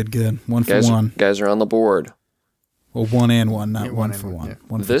 ding. Good. One for one. Guys are on the board. Well, 1 and 1, not 1 for 1. Yeah.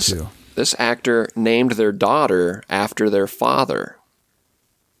 1 for 2. This actor named their daughter after their father.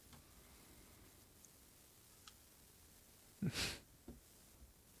 Do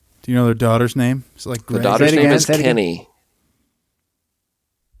you know their daughter's name? It's like the daughter's name is Kenny.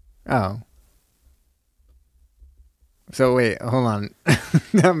 Oh. So wait, hold on.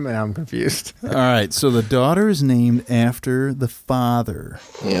 I'm confused. All right, so the daughter is named after the father.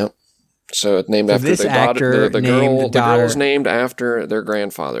 Yep. So it's named after their daughter. The girl is named after their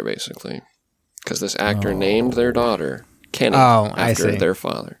grandfather, basically, because this actor named their daughter Kenny after their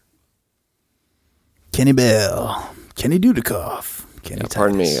father. Kenny Bell, Kenny Dudikoff, Kenny.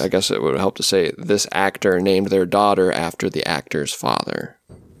 Pardon me. I guess it would help to say this actor named their daughter after the actor's father.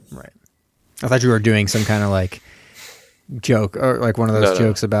 Right. I thought you were doing some kind of like joke or like one of those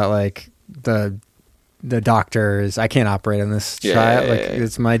jokes about like the doctor is, I can't operate on this child. Like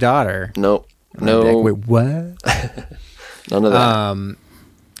it's my daughter. Nope. No. Like, wait, what? None of that.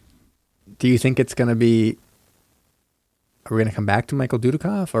 Do you think it's going to be, are we going to come back to Michael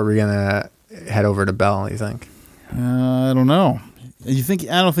Dudikoff or are we going to head over to Bell, you think? I don't know. I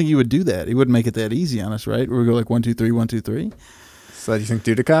don't think you would do that. He wouldn't make it that easy on us, right? We go like 1, 2, 3, 1, 2, 3. So do you think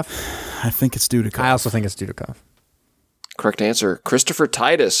Dudikoff? I think it's Dudikoff. I also think it's Dudikoff. Correct answer. Christopher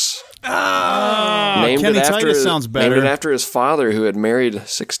Titus. Named Kenny Titus sounds better. Named it after his father, who had married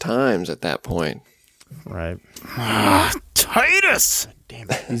 6 times at that point. Right. Titus. Damn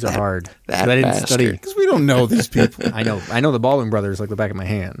it. These are hard. I didn't study. Because we don't know these people. I know the Baldwin brothers like the back of my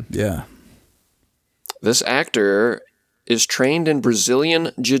hand. Yeah. This actor is trained in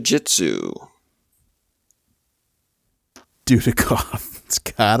Brazilian Jiu-Jitsu. Dudikoff. It's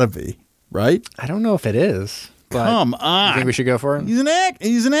gotta be, right? I don't know if it is. Come on. You think we should go for it?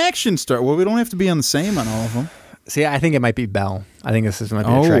 He's an action star. Well, we don't have to be on the same on all of them. See, I think it might be Bell. I think this might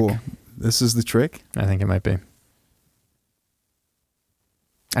be a trick. This is the trick? I think it might be.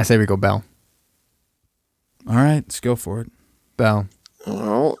 I say we go Bell. All right, let's go for it. Bell.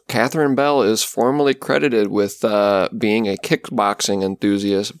 Well, Catherine Bell is formally credited with being a kickboxing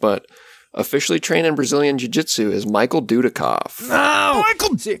enthusiast, but officially trained in Brazilian Jiu-Jitsu is Michael Dudikoff. No!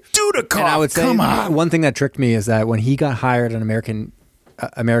 Michael Dudikoff, And I would say come on. one thing that tricked me is that when he got hired on American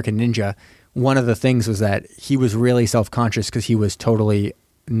Ninja, one of the things was that he was really self-conscious because he was totally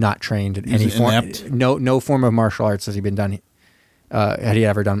not trained in any form. Inept. No form of martial arts has he been done. Had he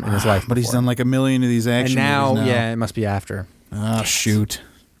ever done in his life? But he's before. done like a million of these action And movies now. yeah, it must be after. Oh, shoot.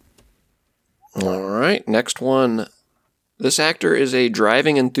 All right, next one. This actor is a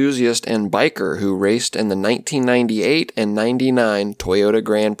driving enthusiast and biker who raced in the 1998 and 99 Toyota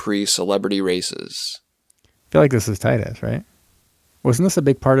Grand Prix celebrity races. I feel like this is Titus, right? Wasn't this a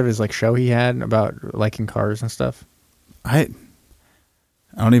big part of his like show he had about liking cars and stuff? I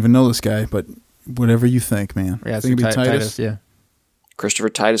don't even know this guy, but whatever you think, man. Yeah, I it's think it'd be Titus. Yeah. Christopher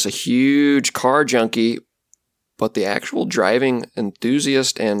Titus, a huge car junkie, but the actual driving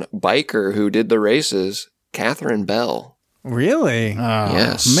enthusiast and biker who did the races, Catherine Bell. Really?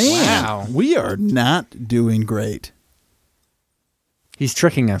 Yes. Man, Wow. we are not doing great. He's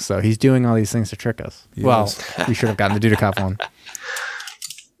tricking us, though. He's doing all these things to trick us. Yes. Well, we should have gotten the Dudikoff one.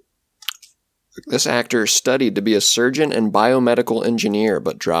 This actor studied to be a surgeon and biomedical engineer,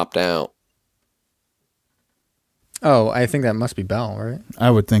 but dropped out. Oh, I think that must be Bell, right?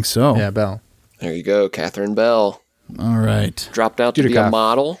 I would think so. Yeah, Bell. There you go, Catherine Bell. All right. Dropped out to be a Dudikoff.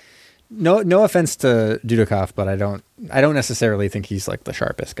 model. No offense to Dudikoff, but I don't necessarily think he's like the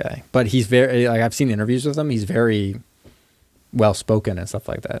sharpest guy. But he's very like I've seen interviews with him. He's very well spoken and stuff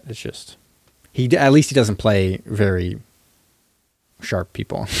like that. It's just at least he doesn't play very sharp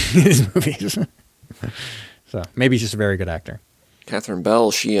people in his movies. So maybe he's just a very good actor. Catherine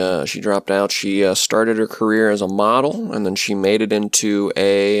Bell, she dropped out. She started her career as a model, and then she made it into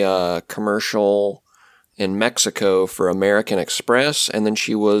a commercial in Mexico for American Express, and then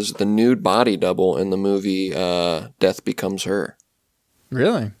she was the nude body double in the movie Death Becomes Her.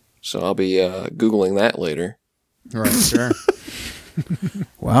 Really? So I'll be Googling that later. Right. Sure.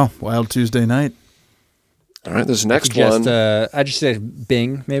 Wow. Wild Tuesday night. All right, this next one. I just said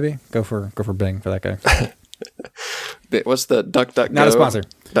Bing. Maybe go for Bing for that guy. What's the DuckDuckGo? Not a sponsor.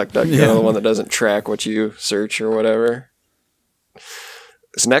 DuckDuckGo, Yeah. the one that doesn't track what you search or whatever.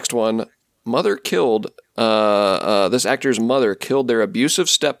 This next one, mother killed. This actor's mother killed their abusive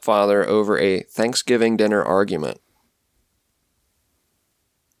stepfather over a Thanksgiving dinner argument.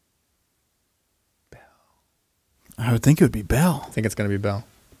 I would think it would be Bell. I think it's going to be Bell.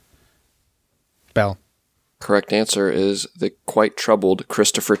 Bell. Correct answer is the quite troubled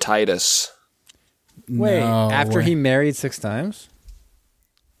Christopher Titus. Wait, No after way. he married 6 times?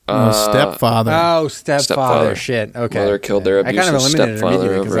 Stepfather. Oh, stepfather. Stepfather. Shit. Okay. Mother killed their I kind of abusive eliminated it stepfather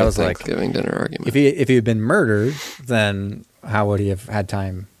immediately because over I a was like, Thanksgiving dinner argument. if he had been murdered, then how would he have had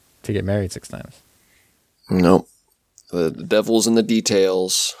time to get married 6 times? Nope. The devil's in the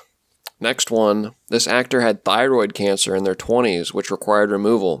details. Next one. This actor had thyroid cancer in their 20s, which required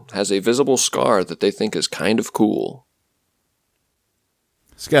removal. Has a visible scar that they think is kind of cool.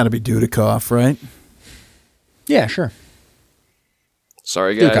 It's got to be Dudikoff, right? Yeah, sure.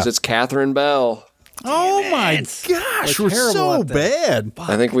 Sorry, guys. Dudikoff. It's Catherine Bell. Oh my gosh, We're we're terrible so at that. bad.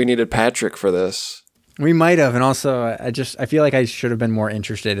 I think we needed Patrick for this. We might have, and also I feel like I should have been more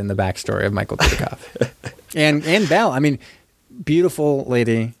interested in the backstory of Michael Dudikoff and Belle. I mean, beautiful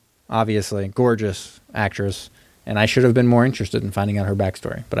lady, obviously gorgeous actress, and I should have been more interested in finding out her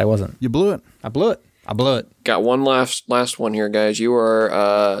backstory, but I wasn't. You blew it. I blew it. Got one last one here, guys. You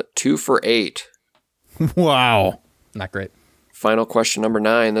are 2 for 8. Wow. Not great. Final question number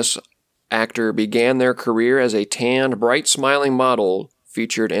 9. This actor began their career as a tanned, bright smiling model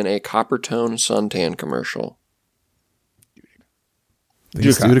featured in a Coppertone suntan commercial. Think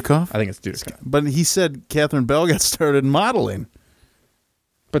it's Dudikoff? I think it's Dudikoff, But he said Catherine Bell got started in modeling.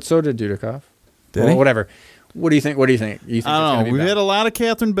 but so did Dudikoff. Did Well, he? whatever. What do you think? You think I it's don't gonna know. be We've Belle? had a lot of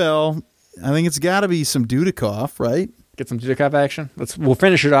Catherine Bell. I think it's got to be some Dudikoff, right? Get some Dudikoff action. We'll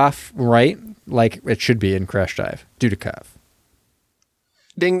finish it off right like it should be in Crash Dive. Dudikoff.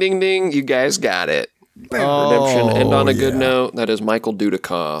 Ding, ding, ding. You guys got it. Redemption. And on a good yeah. note, that is Michael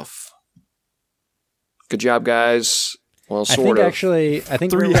Dudikoff. Good job, guys. Well, I sort think of. I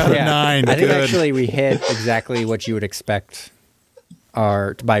think 3 we're- out of 9. I think Good. actually we hit exactly what you would expect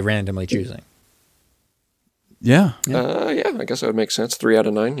by randomly choosing. Yeah. Yeah, I guess that would make sense. 3 out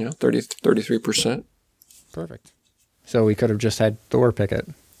of 9, 33%. Perfect. So we could have just had Thor pick it.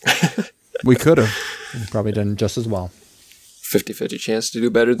 We could have. Probably done just as well. 50-50 chance to do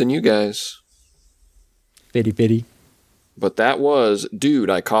better than you guys. Bitty bitty. But that was, dude,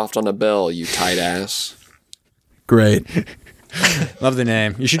 I coughed on a bell, you tight ass. Great. Love the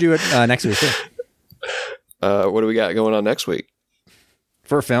name. You should do it next week too. What do we got going on next week?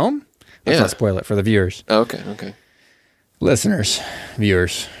 For a film? Let's not spoil it for the viewers. Okay. Listeners.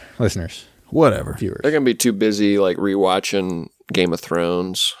 Viewers. Listeners. Whatever. Viewers. They're going to be too busy like rewatching Game of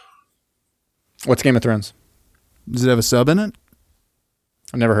Thrones. What's Game of Thrones? Does it have a sub in it?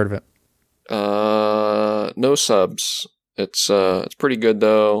 I've never heard of it. No subs. It's pretty good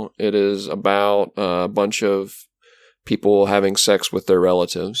though. It is about a bunch of people having sex with their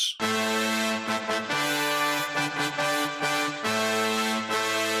relatives.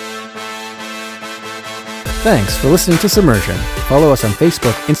 Thanks for listening to Submersion. Follow us on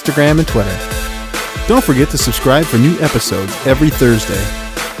Facebook, Instagram, and Twitter. Don't forget to subscribe for new episodes every Thursday.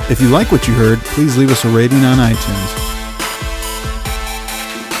 If you like what you heard, please leave us a rating on iTunes.